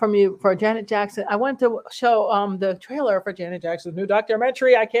clip from you for Janet Jackson. I want to show the trailer for Janet Jackson's new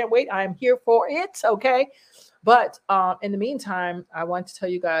documentary. I can't wait. I'm here for it. Okay. But in the meantime, I want to tell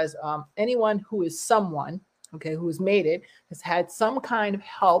you guys, anyone who is someone, okay, who has made it, has had some kind of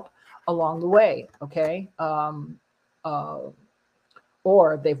help along the way, okay?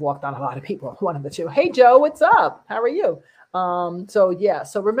 Or they've walked on a lot of people, one of the two. Hey, Joe, what's up? How are you?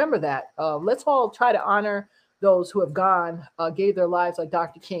 So remember that. Let's all try to honor those who have gone, gave their lives like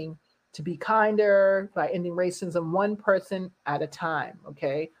Dr. King, to be kinder by ending racism one person at a time,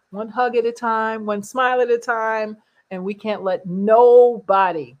 okay? One hug at a time, one smile at a time, and we can't let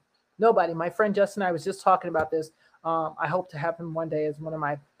nobody, my friend Justin and I was just talking about this. I hope to have him one day as one of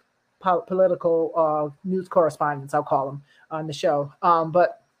my political news correspondents, I'll call him, on the show.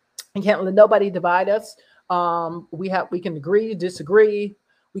 But we can't let nobody divide us. We can agree, disagree.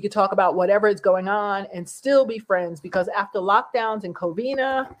 We can talk about whatever is going on and still be friends, because after lockdowns and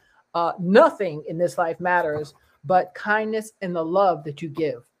Covina, nothing in this life matters but kindness and the love that you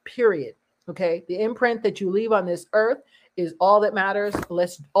give, period. Okay. The imprint that you leave on this earth is all that matters.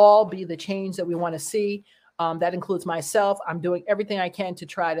 Let's all be the change that we want to see. That includes myself. I'm doing everything I can to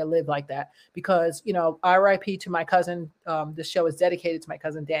try to live like that, because, you know, RIP to my cousin. This show is dedicated to my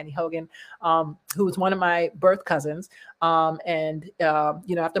cousin, Danny Hogan, who was one of my birth cousins. You know,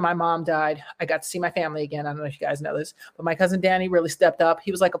 after my mom died, I got to see my family again. I don't know if you guys know this, but my cousin Danny really stepped up.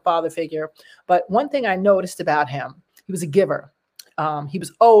 He was like a father figure. But one thing I noticed about him, he was a giver. He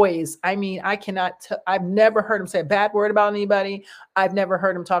was always, I've never heard him say a bad word about anybody. I've never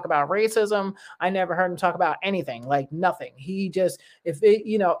heard him talk about racism. I never heard him talk about anything, like nothing. He just, if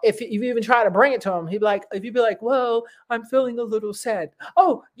you even try to bring it to him, if you'd be like, well, I'm feeling a little sad.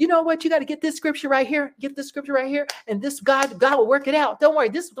 Oh, you know what? You got to get this scripture right here. Get this scripture right here. And this God will work it out. Don't worry.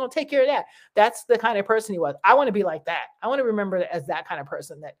 This is going to take care of that. That's the kind of person he was. I want to be like that. I want to remember as that kind of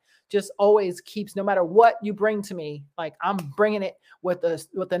person that just always keeps, no matter what you bring to me, like I'm bringing it with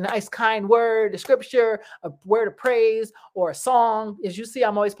a nice kind word, a scripture, a word of praise, or a song. As you see,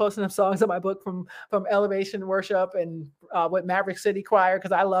 I'm always posting them songs in my book from Elevation Worship and with Maverick City Choir,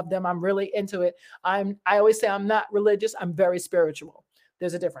 because I love them. I'm really into it. I always say I'm not religious. I'm very spiritual.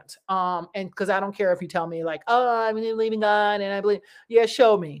 There's a difference. And because I don't care if you tell me like, oh, I believe in God and I believe, yeah,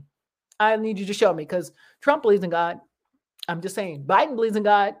 show me. I need you to show me, because Trump believes in God. I'm just saying. Biden believes in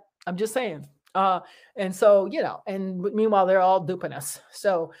God. I'm just saying. And so, you know, and meanwhile, they're all duping us.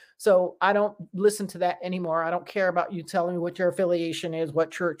 So I don't listen to that anymore. I don't care about you telling me what your affiliation is,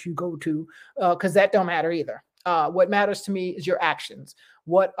 what church you go to, because that don't matter either. What matters to me is your actions.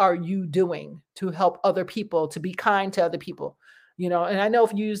 What are you doing to help other people, to be kind to other people? You know, and I know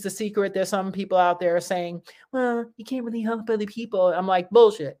if you use The Secret, there's some people out there saying, well, you can't really help other people. I'm like,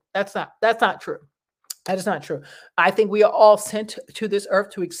 bullshit. That's not true. That is not true. I think we are all sent to this earth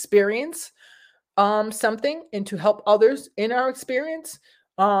to experience something and to help others in our experience.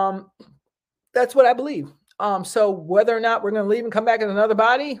 That's what I believe. So whether or not we're going to leave and come back in another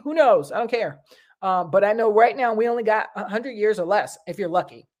body, who knows? I don't care. But I know right now we only got 100 years or less if you're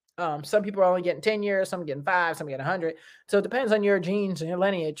lucky. Some people are only getting 10 years, some getting 5, some getting 100. So it depends on your genes and your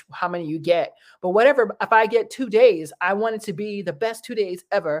lineage, how many you get. But whatever, if I get 2 days, I want it to be the best 2 days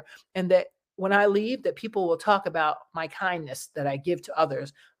ever. And that when I leave, that people will talk about my kindness that I give to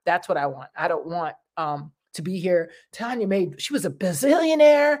others. That's what I want. I don't want to be here. Tanya she was a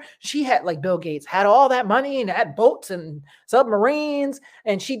bazillionaire. She had, like Bill Gates, had all that money and had boats and submarines.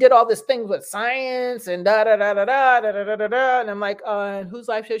 And she did all this things with science and da-da-da-da-da-da-da-da-da. And I'm like, whose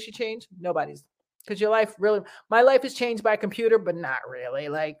life has she changed? Nobody's. Because my life is changed by a computer, but not really.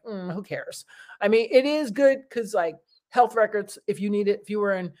 Like, who cares? I mean, it is good because like health records, if you need it, if you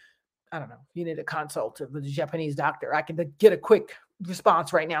were in, I don't know, you need a consult with a Japanese doctor, I can get a quick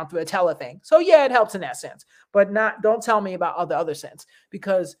response right now through a telething. So yeah, it helps in that sense, but don't tell me about other sense,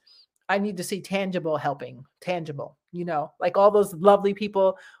 because I need to see tangible helping, tangible, like all those lovely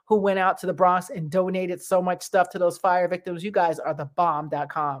people who went out to the Bronx and donated so much stuff to those fire victims. You guys are the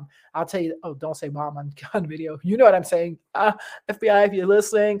bomb.com. I'll tell you, don't say bomb on video. You know what I'm saying? FBI, if you're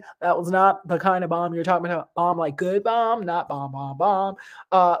listening, that was not the kind of bomb you're talking about. Bomb like good bomb, not bomb.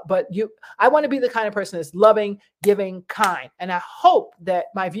 But I want to be the kind of person that's loving, giving, kind. And I hope that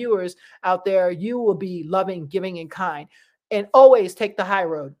my viewers out there, you will be loving, giving, and kind. And always take the high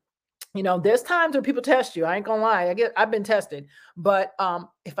road. There's times when people test you. I ain't gonna lie. I've been tested, but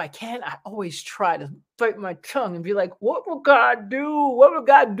if I can, I always try to bite my tongue and be like, what will God do? What will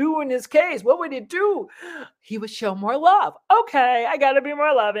God do in this case? What would he do? He would show more love. Okay, I got to be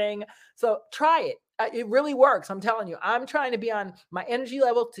more loving. So try it. It really works. I'm telling you, I'm trying to be on my energy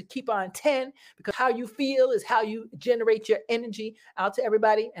level to keep on 10, because how you feel is how you generate your energy out to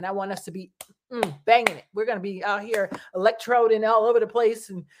everybody. And I want us to be banging it. We're going to be out here electroding all over the place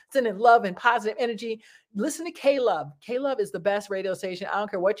and sending love and positive energy. Listen to K-Love. K-Love is the best radio station. I don't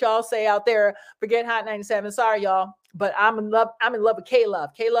care what y'all say out there. Forget Hot 97. Sorry, y'all. But I'm in love with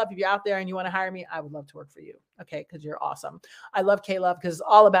K-Love. K-Love, if you're out there and you want to hire me, I would love to work for you. Okay, because you're awesome. I love K-Love because it's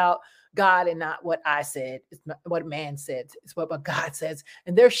all about God and not what I said. It's not what man said. It's what God says.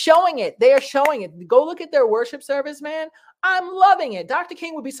 And they're showing it. They are showing it. Go look at their worship service, man. I'm loving it. Dr.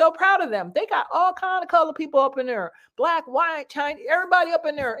 King would be so proud of them. They got all kind of color people up in there. Black, white, Chinese, everybody up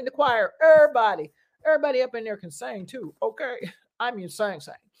in there in the choir. Everybody up in there can sing too. Okay. I mean, sing.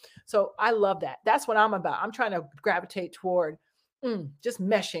 So I love that. That's what I'm about. I'm trying to gravitate toward just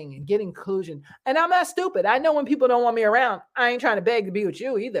meshing and getting inclusion. And I'm not stupid. I know when people don't want me around, I ain't trying to beg to be with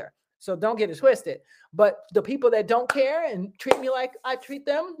you either. So don't get it twisted. But the people that don't care and treat me like I treat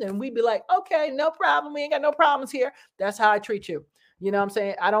them, then we'd be like, okay, no problem. We ain't got no problems here. That's how I treat you. You know what I'm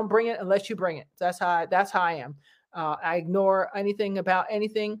saying? I don't bring it unless you bring it. That's how I am. I ignore anything about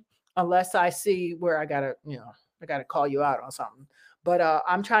anything unless I see where I gotta call you out on something. But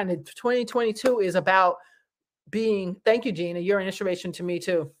I'm trying to, 2022 is about being, thank you, Gina. You're an inspiration to me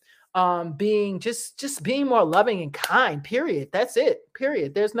too. Being just being more loving and kind, period. That's it,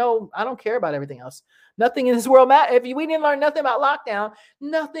 period. I don't care about everything else. Nothing in this world matters. If we didn't learn nothing about lockdown,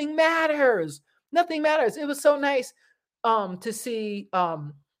 nothing matters. Nothing matters. It was so nice to see,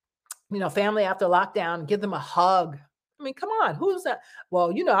 family after lockdown, give them a hug. I mean, come on, who's that?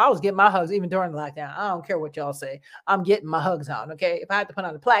 Well, I was getting my hugs even during the lockdown. I don't care what y'all say. I'm getting my hugs on, okay? If I had to put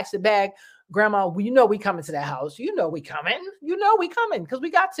on a plastic bag, Grandma, we coming to that house. We coming. We coming because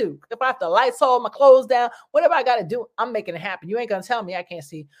we got to. If I have to Lysol my clothes down, whatever I got to do, I'm making it happen. You ain't going to tell me I can't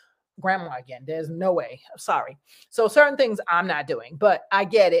see Grandma again. There's no way. I'm sorry. So certain things I'm not doing, but I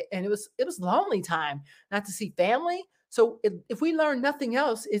get it. And it was lonely time not to see family. So if we learn nothing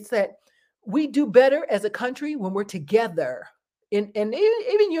else, it's that we do better as a country when we're together. And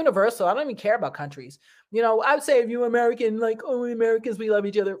even universal. I don't even care about countries. I would say if you're American, like, oh, we Americans, we love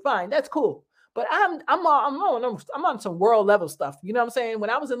each other. Fine, that's cool. But I'm on some world level stuff. You know what I'm saying? When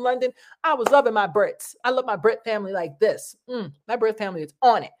I was in London, I was loving my Brits. I love my Brit family like this. My Brit family is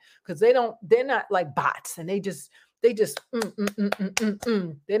on it because they're not like bots, and they just they don't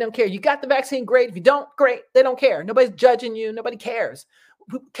care. You got the vaccine, great. If you don't, great. They don't care. Nobody's judging you. Nobody cares.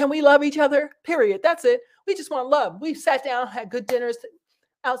 Can we love each other? Period. That's it. We just want love. We sat down, had good dinners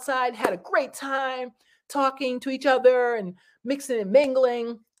outside, had a great time talking to each other and mixing and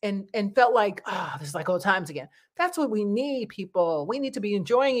mingling and felt like, this is like old times again. That's what we need, people. We need to be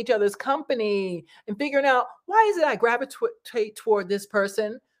enjoying each other's company and figuring out, why is it I gravitate toward this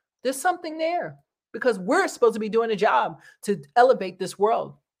person? There's something there because we're supposed to be doing a job to elevate this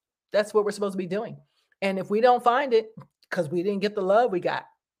world. That's what we're supposed to be doing. And if we don't find it, because we didn't get the love we got.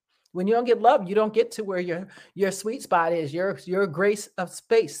 When you don't get love, you don't get to where your sweet spot is, your grace of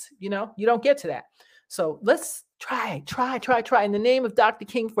space. You don't get to that. So let's try. In the name of Dr.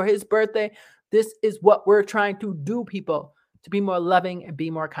 King for his birthday, this is what we're trying to do, people, to be more loving and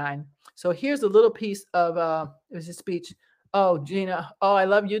be more kind. So here's a little piece of it was his speech. Oh, Gina. Oh, I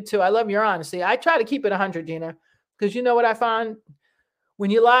love you too. I love your honesty. I try to keep it 100, Gina, because you know what I find?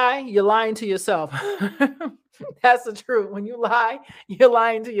 When you lie, you're lying to yourself. That's the truth. When you lie, you're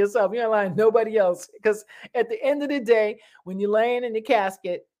lying to yourself. You're not lying to nobody else. Because at the end of the day, when you're laying in the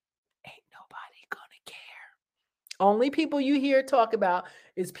casket, ain't nobody gonna care. Only people you hear talk about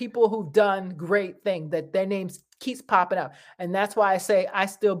is people who've done great things, that their names keeps popping up. And that's why I say I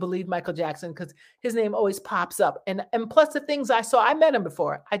still believe Michael Jackson, because his name always pops up. And plus the things I saw, I met him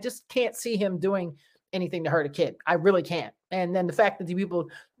before. I just can't see him doing anything to hurt a kid. I really can't. And then the fact that the people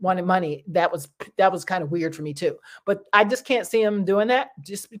wanted money, that was kind of weird for me too. But I just can't see him doing that.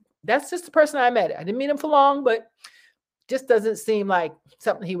 That's just the person I met. I didn't meet him for long, but just doesn't seem like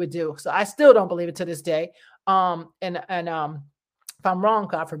something he would do. So I still don't believe it to this day. And if I'm wrong,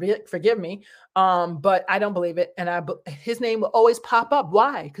 God forgive me. But I don't believe it. And his name will always pop up.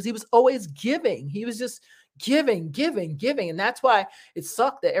 Why? Because he was always giving. He was just giving. And that's why it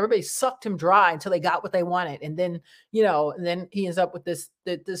sucked that everybody sucked him dry until they got what they wanted. And then, and then he ends up with this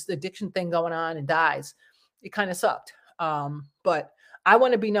addiction thing going on and dies. It kind of sucked. But I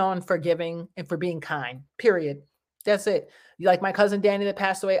want to be known for giving and for being kind, period. That's it. You like my cousin Danny that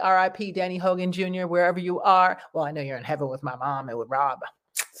passed away, R.I.P. Danny Hogan Jr., wherever you are. Well, I know you're in heaven with my mom and with Rob.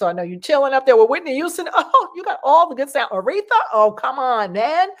 So I know you're chilling up there with Whitney Houston. Oh, you got all the good sound. Aretha? Oh, come on,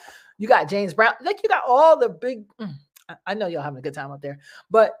 man. You got James Brown. Like, you got all the big... I know you're having a good time up there.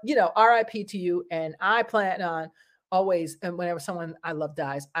 But, R.I.P. to you. And I plan on always, and whenever someone I love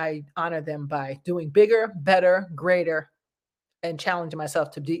dies, I honor them by doing bigger, better, greater, and challenging myself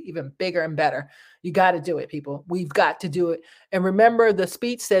to be even bigger and better. You got to do it, people. We've got to do it. And remember, the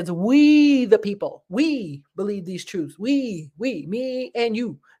speech says, we, the people, we believe these truths. We, me and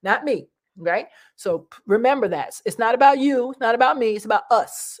you, not me. Right? So remember that. It's not about you. It's not about me. It's about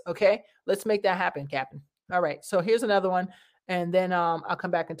us. Okay? Let's make that happen, Captain. All right. So here's another one. And then I'll come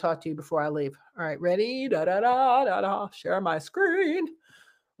back and talk to you before I leave. All right. Ready? Share my screen.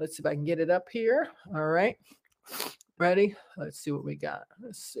 Let's see if I can get it up here. All right. Ready? Let's see what we got.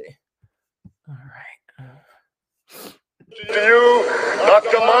 Let's see. All right. To you,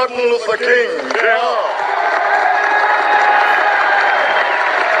 Dr. Martin Luther King, Jr.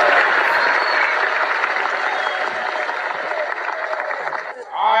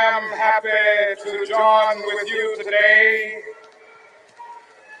 I am happy to join with you today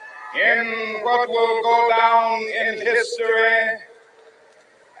in what will go down in history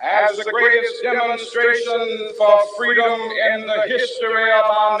as the greatest demonstration for freedom in the history of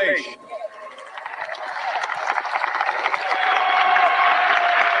our nation.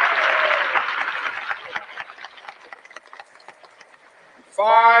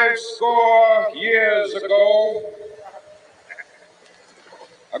 Five score years ago,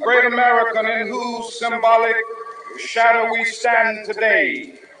 a great American in whose symbolic shadow we stand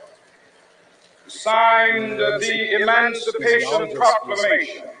today signed the Emancipation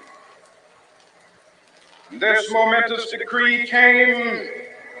Proclamation. This momentous decree came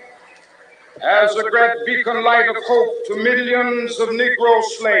as a great beacon light of hope to millions of Negro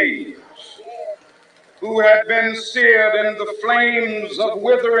slaves who had been seared in the flames of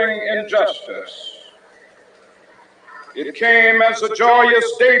withering injustice. It came as a joyous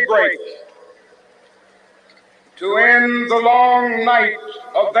daybreak to end the long night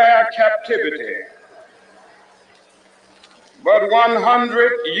of their captivity. But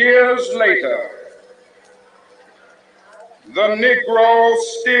 100 years later, the Negro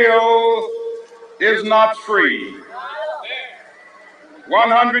still is not free.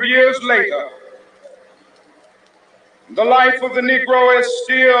 100 years later, the life of the Negro is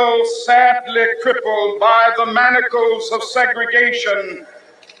still sadly crippled by the manacles of segregation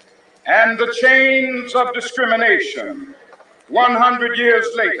and the chains of discrimination. 100 years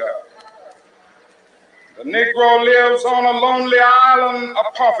later, the Negro lives on a lonely island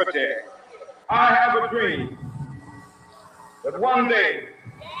of poverty. I have a dream that one day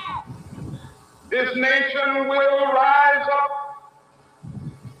this nation will rise up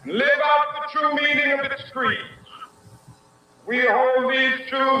and live out the true meaning of its creed. We hold these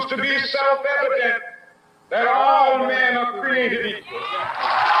truths to be self-evident, that all men are created equal.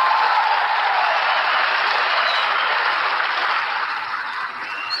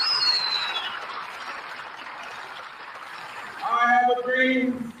 I have a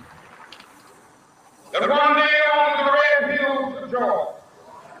dream that one day on the red hills of Georgia,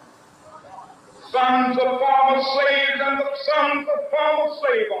 sons of former slaves and the sons of former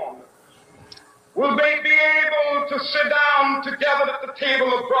slave owners will they be able to sit down together at the table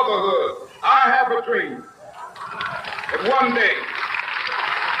of brotherhood. I have a dream that one day,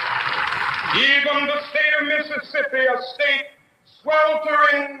 even the state of Mississippi, a state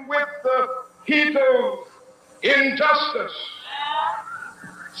sweltering with the heat of injustice,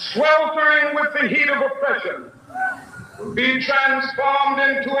 sweltering with the heat of oppression, will be transformed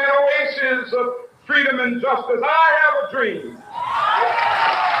into an oasis of freedom and justice. I have a dream.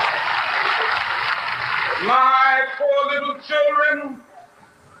 My four little children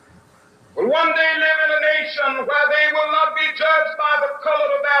will one day live in a nation where they will not be judged by the color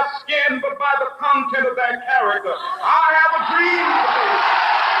of their skin, but by the content of their character. I have a dream today.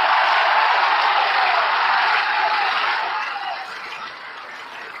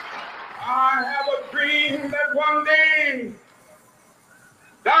 I have a dream that one day,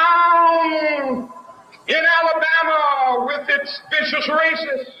 down In Alabama, with its vicious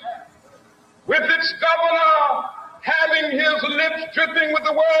racists, with its governor having his lips dripping with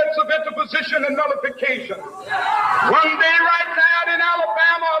the words of interposition and nullification. One day right now in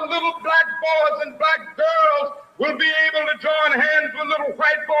Alabama, little black boys and black girls will be able to join hands with little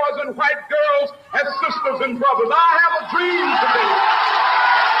white boys and white girls as sisters and brothers. I have a dream today.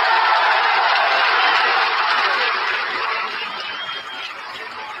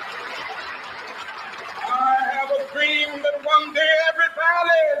 Dream that one day every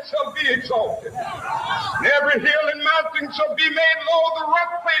valley shall be exalted, and every hill and mountain shall be made low, the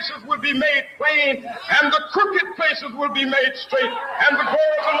rough places will be made plain, and the crooked places will be made straight, and the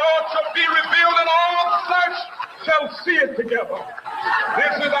glory of the Lord shall be revealed, and all flesh shall see it together.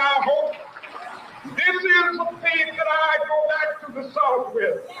 This is our hope. This is the faith that I go back to the South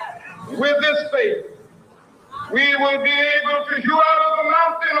with. With this faith, we will be able to hew out of the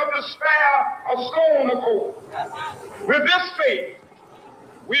mountain of despair a stone of hope. With this faith,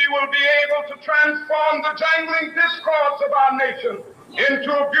 we will be able to transform the jangling discords of our nation into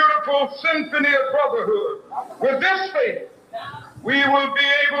a beautiful symphony of brotherhood. With this faith, we will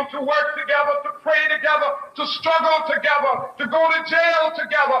be able to work together, to pray together, to struggle together, to go to jail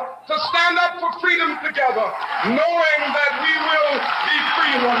together, to stand up for freedom together, knowing that we will be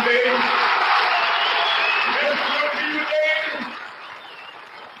free one day.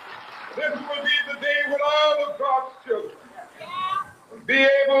 This will be the day when all of God's children will be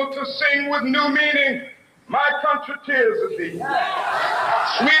able to sing with new meaning, my country tears of thee. Sweet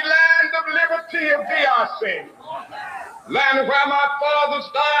land of liberty of thee I sing. Land where my fathers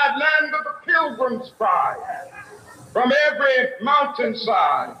died, land of the pilgrim's pride. From every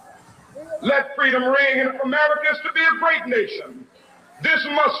mountainside, let freedom ring. And if America is to be a great nation, this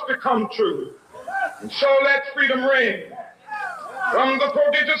must become true. And so let freedom ring. From the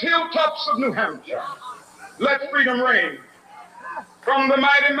prodigious hilltops of New Hampshire, let freedom reign. From the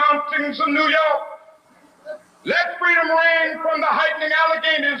mighty mountains of New York, let freedom reign. From the heightening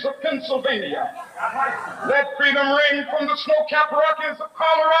Alleghenies of Pennsylvania, let freedom reign. From the snow-capped Rockies of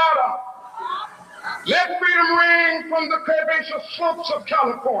Colorado, let freedom reign. From the curvaceous slopes of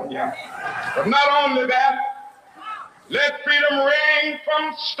California. But not only that, let freedom reign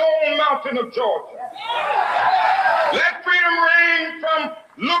from Stone Mountain of Georgia. Let freedom reign from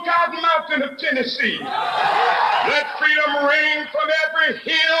Lookout Mountain of Tennessee. Let freedom reign from every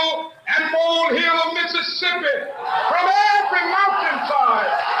hill and molehill of Mississippi, from every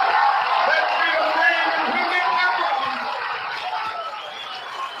mountainside. Let freedom reign, and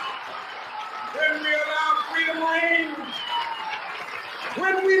when we allow freedom reign,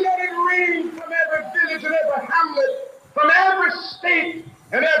 when we let it reign from every village and every hamlet, from every state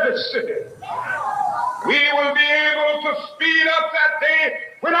and every city, we will be able to speed up that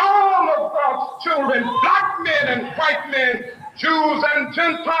day when all of God's children, black men and white men, Jews and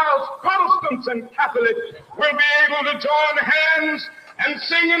Gentiles, Protestants and Catholics, will be able to join hands and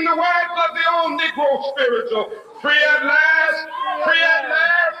sing in the words of the old Negro spiritual, free at last, free at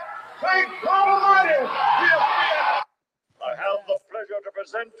last, thank God Almighty, we are free at last. I have the pleasure to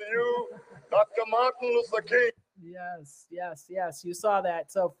present to you Dr. Martin Luther King. Yes, yes, yes. You saw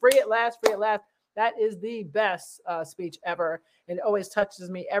that. So free at last, free at last. That is the best speech ever. It always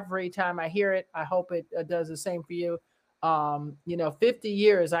touches me every time I hear it. I hope it does the same for you. 50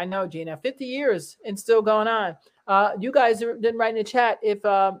 years. I know, Gina, 50 years and still going on. You guys didn't write in the chat if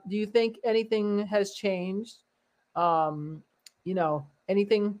do you think anything has changed? Anything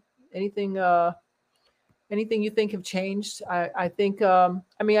you think have changed? I think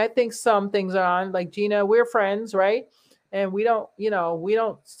I think some things are on. Like Gina, we're friends, right? And we don't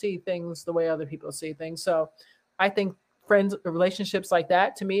see things the way other people see things. So I think relationships like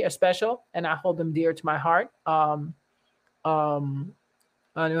that to me are special, and I hold them dear to my heart.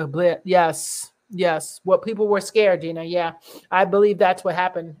 Yes. What people were scared, Gina. Yeah, I believe that's what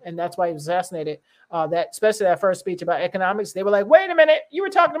happened, and that's why he was assassinated. Especially that first speech about economics, they were like, "Wait a minute, you were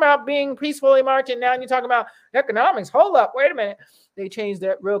talking about being peacefully marching, now you're talking about economics. Hold up, wait a minute." They changed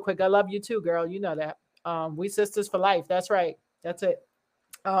that real quick. I love you too, girl. You know that. We sisters for life. That's right. That's it.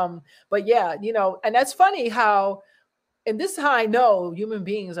 But yeah, and that's funny how. And this is how I know human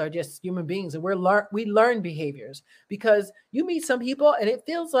beings are just human beings, and we learn behaviors, because you meet some people and it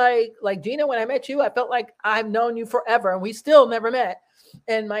feels like Gina, when I met you, I felt like I've known you forever and we still never met.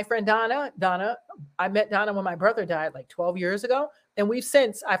 And my friend Donna, I met Donna when my brother died like 12 years ago. And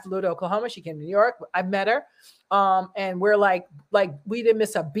I flew to Oklahoma. She came to New York. I met her. And we're like we didn't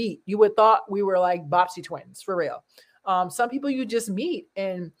miss a beat. You would thought we were like Bopsy twins for real. Some people you just meet,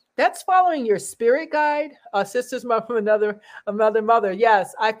 and that's following your spirit guide. Sister's mother from another mother.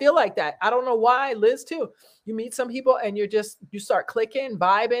 Yes, I feel like that. I don't know why. Liz too. You meet some people and you start clicking,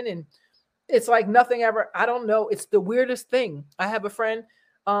 vibing, and it's like nothing ever. I don't know. It's the weirdest thing. I have a friend.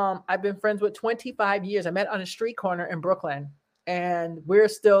 I've been friends with 25 years. I met on a street corner in Brooklyn, and we're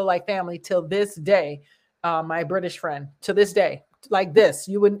still like family till this day. My British friend to this day. Like this,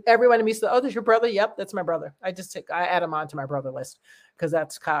 everyone meets the, oh, that's your brother. Yep, that's my brother. I add him onto my brother list because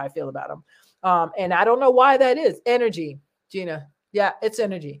that's how I feel about him. And I don't know why that is. Energy, Gina. Yeah, it's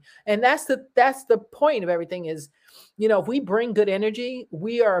energy. And that's the point of everything is, if we bring good energy,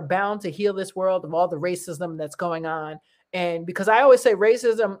 we are bound to heal this world of all the racism that's going on. And because I always say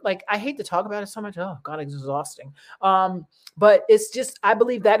racism, like I hate to talk about it so much. Oh God, it's exhausting. But it's just, I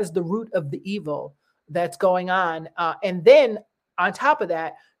believe that is the root of the evil that's going on. And then on top of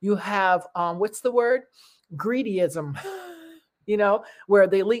that, you have, what's the word? Greedyism, where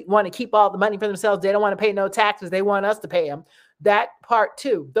the elite want to keep all the money for themselves. They don't want to pay no taxes. They want us to pay them. That part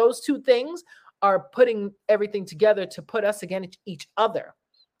too. Those two things are putting everything together to put us against each other.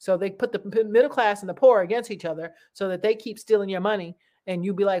 So they put the middle class and the poor against each other so that they keep stealing your money. And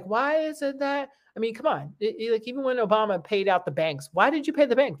you'll be like, why is it that? I mean, come on. Like even when Obama paid out the banks, why did you pay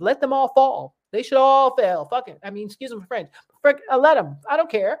the banks? Let them all fall. They should all fail. Fuck it. I mean, excuse me for French. Let them. I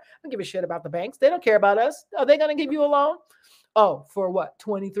don't care. I don't give a shit about the banks. They don't care about us. Are they going to give you a loan? Oh, for what?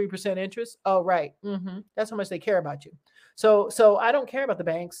 23% interest? Oh, right. That's how much they care about you. So I don't care about the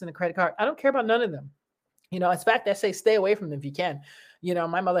banks and the credit card. I don't care about none of them. In fact, I say stay away from them if you can.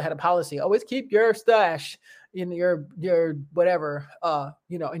 My mother had a policy, always keep your stash in your whatever,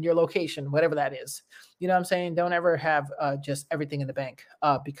 in your location, whatever that is. You know what I'm saying? Don't ever have just everything in the bank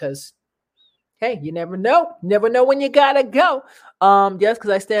because, hey, you never know. Never know when you gotta go. Yes, because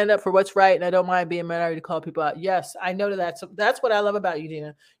I stand up for what's right and I don't mind being minority to call people out. Yes, I know that. So that's what I love about you,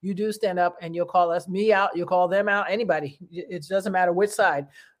 Dina. You do stand up and you'll call me out. You'll call them out. Anybody. It doesn't matter which side.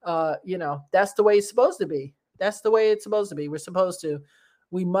 That's the way it's supposed to be. That's the way it's supposed to be.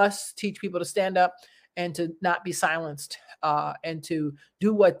 We must teach people to stand up and to not be silenced and to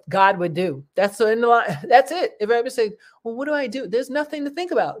do what God would do. That's it. If I ever say, well, what do I do? There's nothing to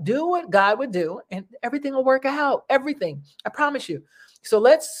think about. Do what God would do and everything will work out. Everything. I promise you. So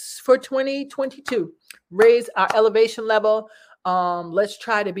let's, for 2022, raise our elevation level. Let's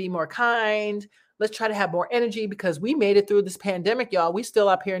try to be more kind. Let's try to have more energy because we made it through this pandemic, y'all. We still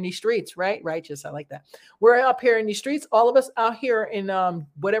up here in these streets, right? Righteous. I like that. We're up here in these streets. All of us out here in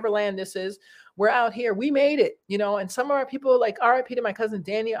whatever land this is. We're out here. We made it, and some of our people, like RIP to my cousin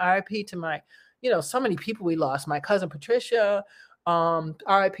Danny, RIP to my, so many people we lost. My cousin Patricia,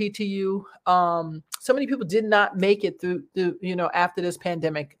 RIP to you. So many people did not make it through, after this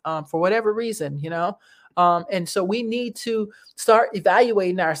pandemic for whatever reason, and so we need to start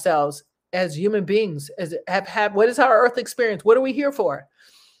evaluating ourselves as human beings, as have what is our earth experience? What are we here for?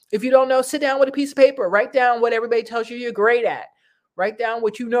 If you don't know, sit down with a piece of paper, write down what everybody tells you you're great at, write down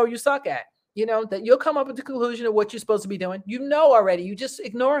what you suck at, that you'll come up with the conclusion of what you're supposed to be doing. Already, you're just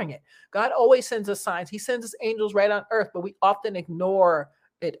ignoring it. God always sends us signs. He sends us angels right on earth, but we often ignore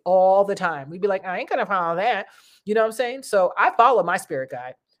it all the time. We'd be like, I ain't going to follow that. You know what I'm saying? So I follow my spirit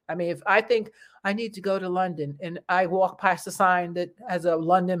guide. I mean, if I think I need to go to London and I walk past a sign that has a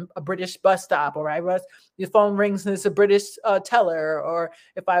British bus stop, or your phone rings and it's a British teller, or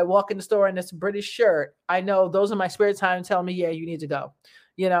if I walk in the store and it's a British shirt, I know those are my spirit signs telling me, yeah, you need to go,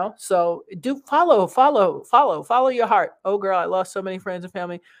 so do follow your heart. Oh girl, I lost so many friends and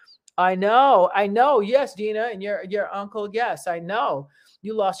family. I know. Yes, Gina, and your uncle. Yes, I know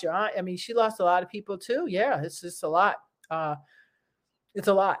you lost your aunt. I mean, she lost a lot of people too. Yeah, it's just a lot. It's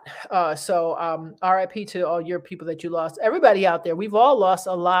a lot. So RIP to all your people that you lost. Everybody out there, we've all lost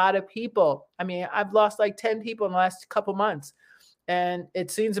a lot of people. I mean, I've lost like 10 people in the last couple months, and it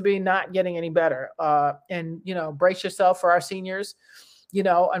seems to be not getting any better. And, brace yourself for our seniors.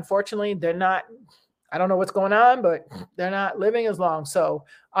 Unfortunately, they're not, I don't know what's going on, but they're not living as long. So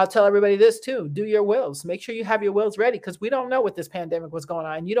I'll tell everybody this too. Do your wills. Make sure you have your wills ready because we don't know what this pandemic was going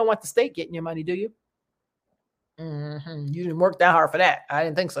on. You don't want the state getting your money, do you? You didn't work that hard for that. I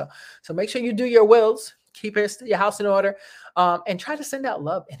didn't think so. So make sure you do your wills, keep your house in order, and try to send out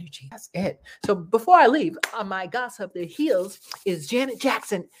love energy. That's it. So before I leave, on my gossip, the heels is Janet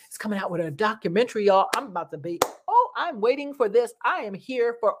Jackson is coming out with a documentary, y'all. I'm waiting for this. I am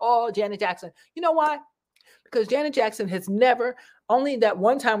here for all Janet Jackson. You know why? Because Janet Jackson has never, only that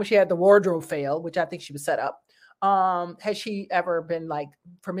one time when she had the wardrobe fail, which I think she was set up, has she ever been like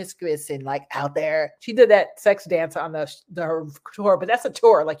promiscuous and like out there? She did that sex dance on her tour, but that's a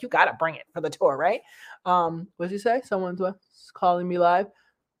tour. Like you got to bring it for the tour, right? What did you say? Someone's calling me live.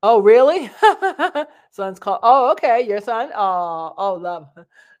 Oh, really? Son's call. Oh, okay. Your son. Oh, love.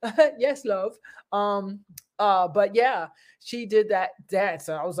 Yes, love. But yeah, she did that dance,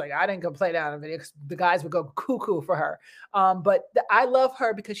 and I was like, I didn't go play down in video because the guys would go cuckoo for her. But I love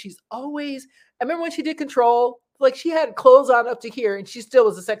her because she's always. I remember when she did Control, like she had clothes on up to here, and she still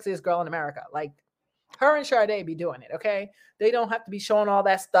was the sexiest girl in America. Like her and Sade be doing it. Okay, they don't have to be showing all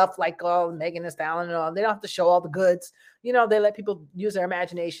that stuff like Megan Thee Stallion and all. They don't have to show all the goods. You know, they let people use their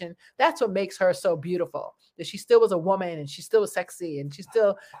imagination. That's what makes her so beautiful. That she still was a woman and she still was sexy and she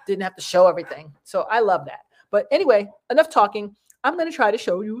still didn't have to show everything. So I love that. But anyway, enough talking. I'm going to try to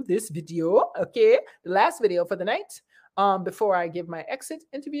show you this video. Okay, the last video for the night. Before I give my exit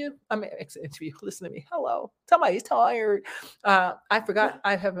interview. Listen to me. Hello. Somebody's tired. I forgot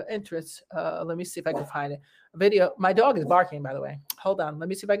I have an interest. Let me see if I can find it. A video. My dog is barking, by the way. Hold on. Let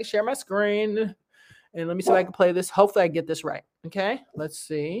me see if I can share my screen. And let me see if I can play this. Hopefully I get this right. Okay. Let's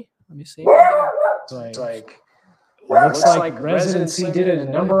see. Let me see. Looks like Residency did a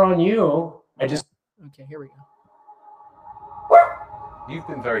number on you. Okay, here we go. You've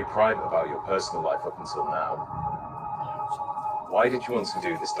been very private about your personal life up until now. Why did you want to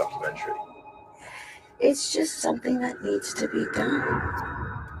do this documentary? It's just something that needs to be done.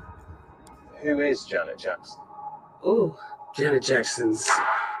 Who is Janet Jackson? Ooh, Janet Jackson's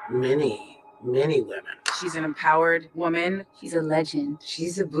many women. She's an empowered woman. She's a legend.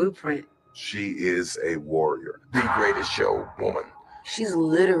 She's a blueprint. She is a warrior, the greatest show woman. She's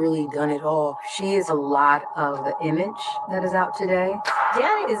literally done it all. She is a lot of the image that is out today.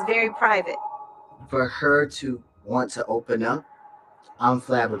 Janet is very private. For her to want to open up, I'm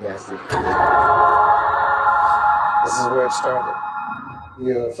flabbergasted. This is where it started.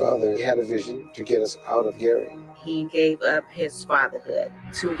 Your father had a vision to get us out of Gary. He gave up his fatherhood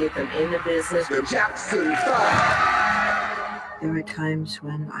to get them in the business. The Jacksons. There were times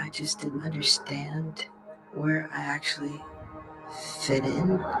when I just didn't understand where I actually fit in.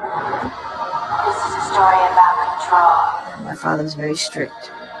 This is a story about control. My father was very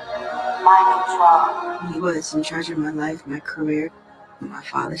strict. Mind control. He was in charge of my life, my career. My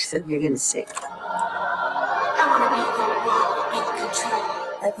father said, "You're gonna sick." I want to be the one in control.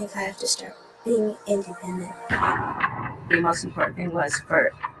 I think I have to start being independent. The most important thing was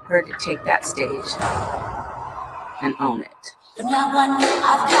for her to take that stage and own it. From now on,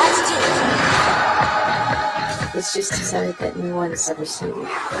 I've got to. It's just decided that no one has ever seen it.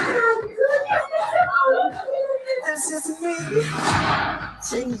 This is me.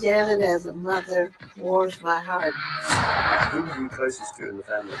 Seeing Janet as a mother warms my heart. Who are you closest to in the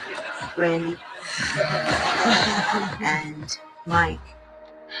family? Randy and Mike.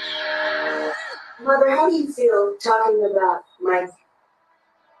 Mother, how do you feel talking about Mike?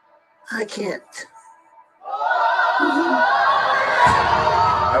 I can't.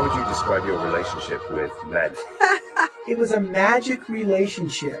 How would you describe your relationship with Meg? It was a magic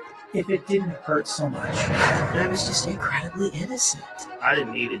relationship if it didn't hurt so much. I was just incredibly innocent. I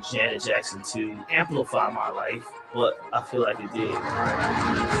didn't need a Janet Jackson to amplify my life, but I feel like it did. I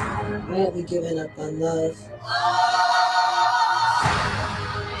haven't given up on love.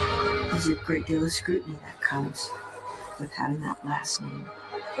 There's a great deal of scrutiny that comes with having that last name.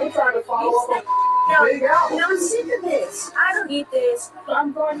 We're trying to follow up. No, I'm sick of this. I don't need this.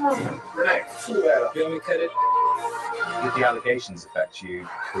 I'm going home. Relax. Too bad. You want me to cut it? Did the allegations affect you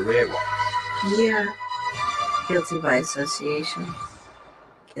career-wise? Yeah. Guilty by association.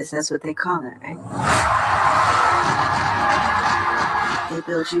 Guess that's what they call it, right? They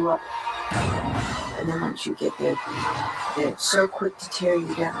build you up. And then once you get there, they're so quick to tear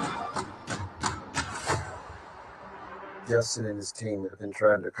you down. Justin and his team have been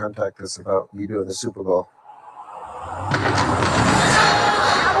trying to contact us about you doing the Super Bowl. I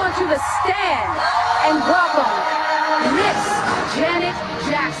want you to stand and welcome Miss Janet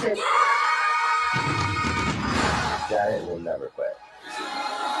Jackson. Janet will never quit.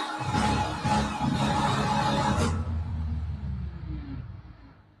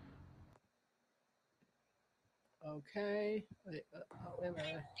 Okay. Wait a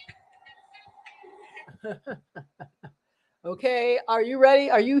minute. Okay, are you ready?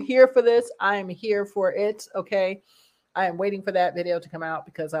 Are you here for this? I am here for it. Okay. I am waiting for that video to come out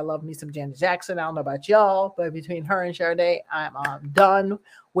because I love me some Janet Jackson. I don't know about y'all, but between her and Sade, I'm done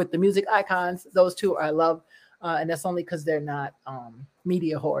with the music icons. Those two I love. And that's only because they're not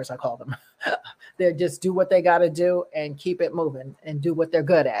media whores, I call them. They just do what they got to do and keep it moving and do what they're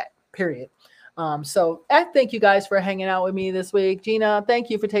good at, period. So I thank you guys for hanging out with me this week. Gina,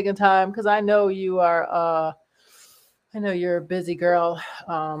 thank you for taking time because I know you are I know you're a busy girl,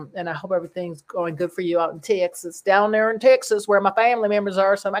 and I hope everything's going good for you out in Texas, down there in Texas, where my family members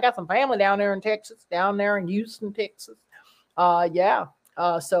are. So I got some family down there in Texas, down there in Houston, Texas. Yeah.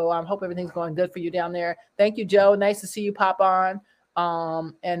 So I hope everything's going good for you down there. Thank you, Joe. Nice to see you pop on.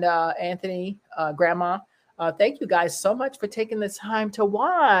 And Anthony, Grandma. Thank you guys so much for taking the time to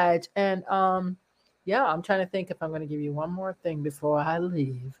watch. And yeah, I'm trying to think if I'm going to give you one more thing before I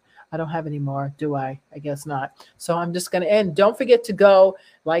leave. I don't have any more, do I? I guess not. So I'm just going to end. Don't forget to go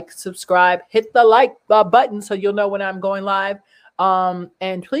like, subscribe, hit the like button so you'll know when I'm going live.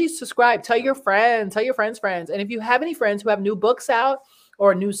 And please subscribe. Tell your friends, friends. And if you have any friends who have new books out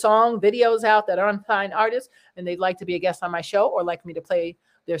or new song videos out that are unsigned artists and they'd like to be a guest on my show or like me to play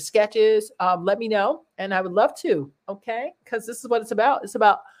their sketches, let me know. And I would love to, okay? Because this is what it's about. It's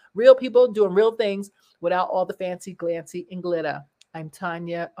about real people doing real things without all the fancy, glancy, and glitter. I'm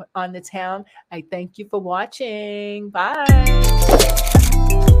Tanya on the Town. I thank you for watching. Bye.